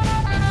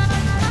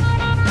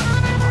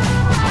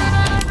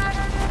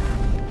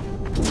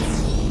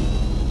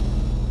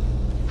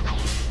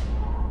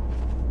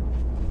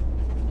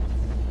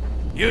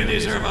 You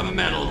deserve a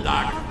medal,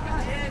 Doc.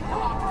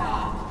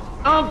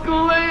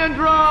 Uncle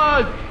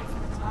Leandros!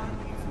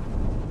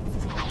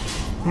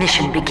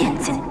 Mission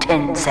begins in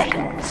 10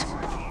 seconds.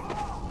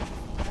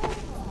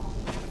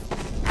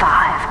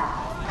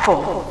 5,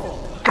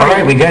 4, 3.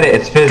 Alright, we get it.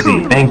 It's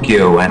fizzy. Thank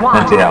you, and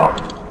plenty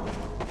help.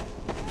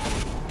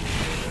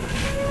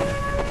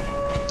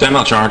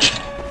 Demo charge.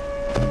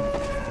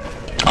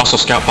 Also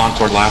scout bomb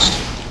toward last.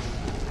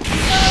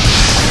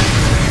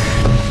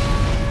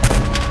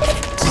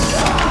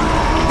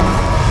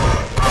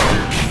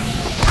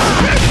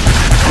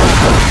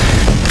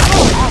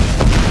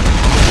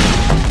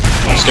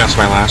 Scouts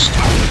by last.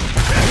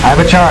 I have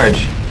a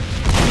charge.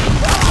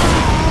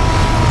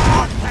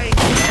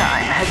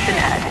 Time has been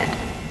added.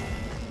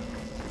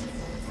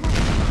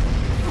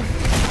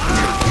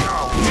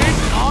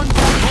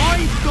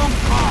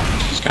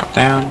 Scout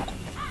down.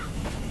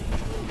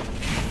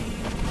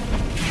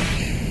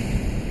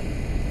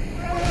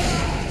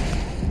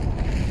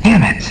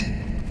 Damn it.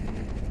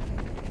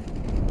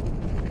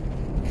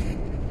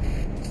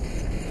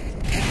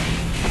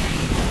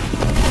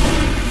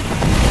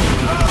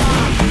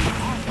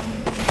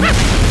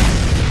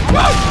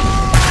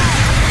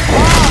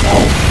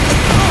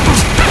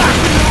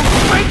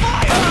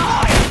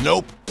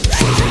 Nope.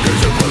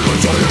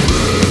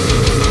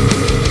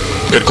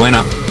 Good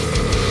cleanup.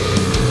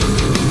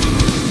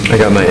 I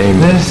got my aim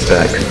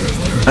back.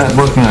 That's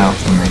working out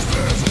for me.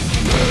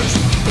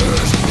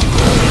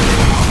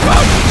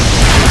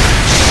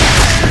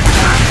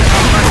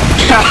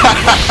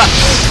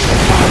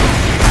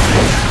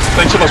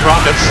 Thanks for those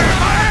rockets.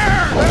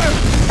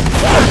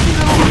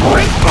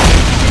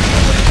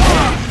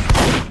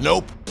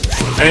 Nope.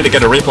 I need to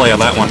get a replay of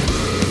that one.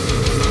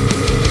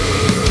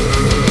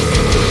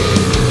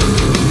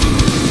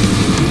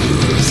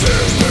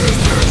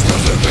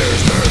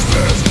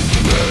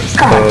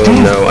 Oh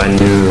no, I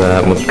knew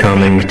that was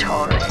coming.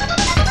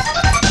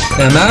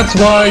 And that's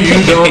why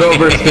you don't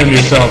overextend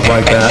yourself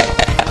like that.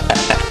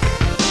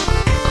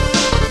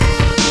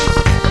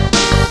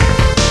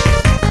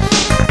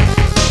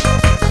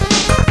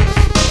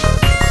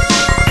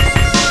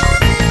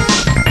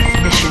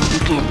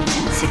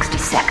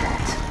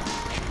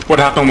 What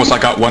happened was I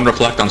got one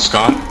reflect on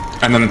Scott,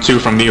 and then 2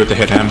 from you to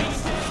hit him.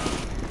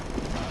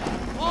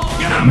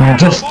 Man,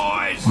 just...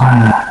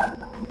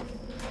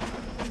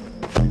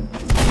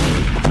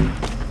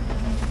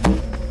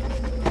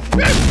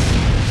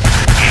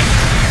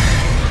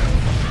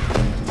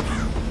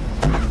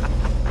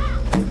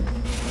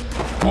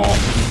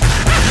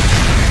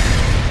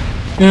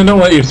 Yeah, don't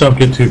let yourself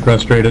get too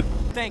frustrated.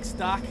 Thanks,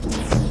 Doc.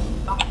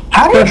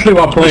 Especially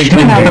while playing You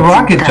didn't have the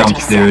rocket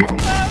jumps, dude.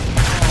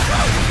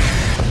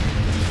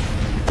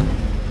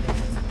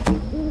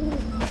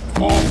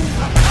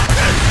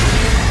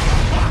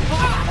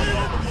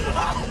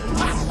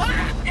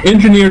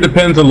 Engineer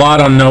depends a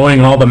lot on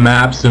knowing all the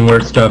maps and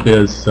where stuff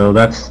is, so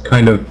that's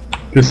kind of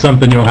just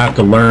something you'll have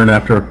to learn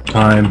after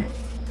time.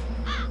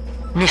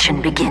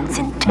 Mission begins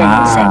in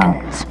 10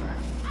 seconds.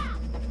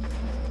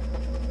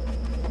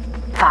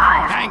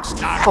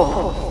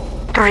 4,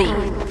 3,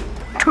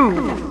 2,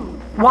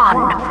 1.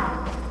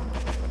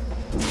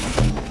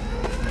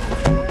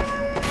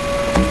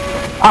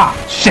 Ah,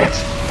 shit!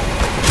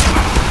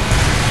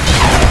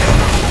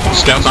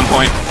 Scouts on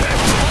point.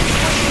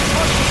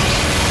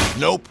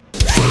 Nope.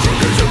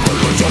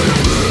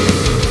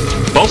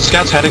 Both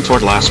scouts heading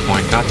toward last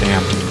point,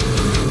 goddamn.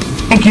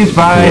 Thank you,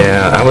 Spy!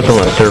 Yeah, I was on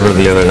that server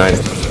the other night.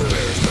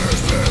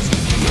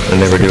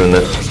 And they were doing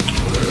this.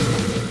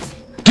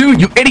 Dude,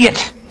 you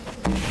idiot!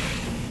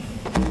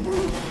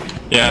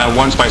 Yeah,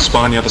 one's by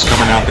spawn, the other's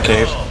coming out the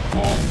cave.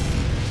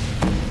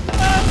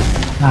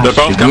 Ah, They're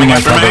both shit, coming we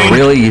after might me.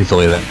 Really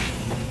easily then.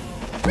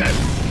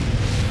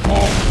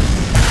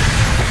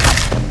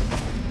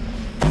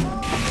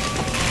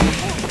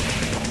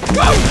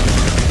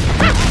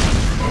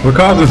 We're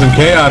causing some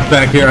chaos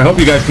back here. I hope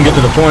you guys can get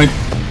to the point.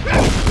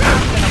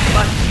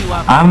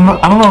 I'm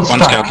a little One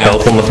stuck. scout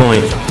Help kill. on the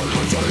point.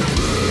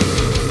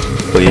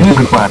 Please.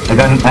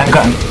 I've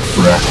gotten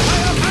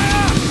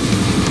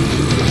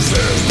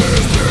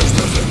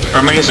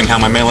Amazing how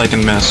my melee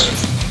can miss.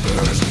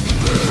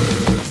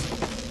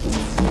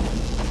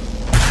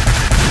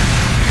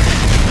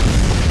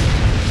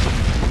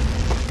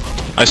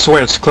 I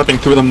swear it's clipping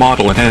through the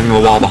model and hitting the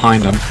wall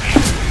behind him.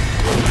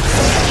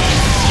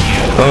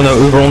 Oh no,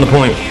 Uber on the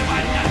point.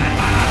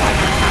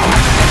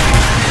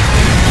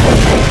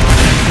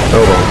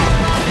 Oh well.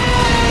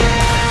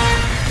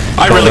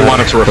 I really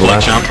wanted to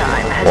reflect jump.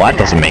 Well, that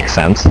doesn't make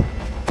sense.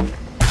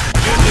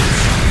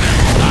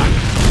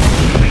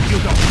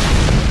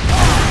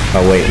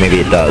 Oh wait, maybe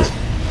it does.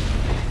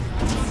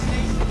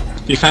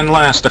 Defend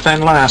last,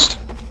 defend last.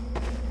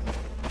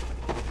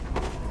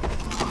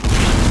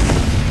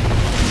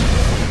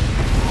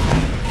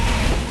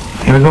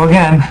 Here we go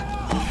again.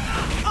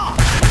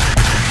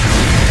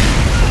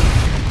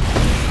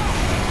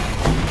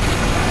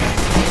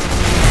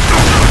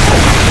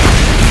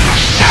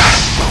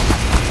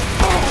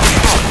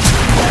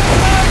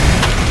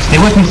 Stay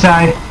with me,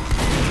 Sai.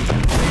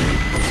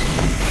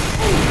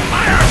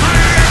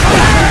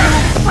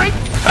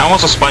 That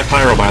was a spy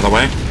pyro, by the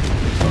way.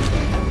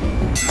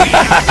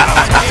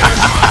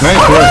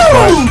 Nice work,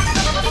 Spy.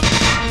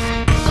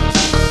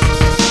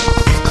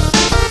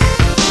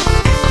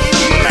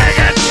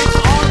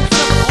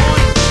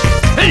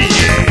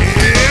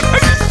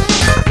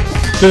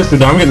 Seriously,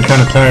 though, I'm getting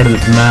kind of tired of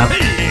this map.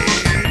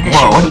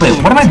 Whoa,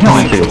 what am I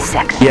doing?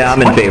 Yeah,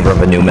 I'm in favor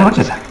of a new map. What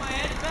is that?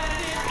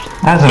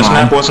 As am This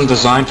I. map wasn't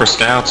designed for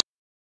scouts.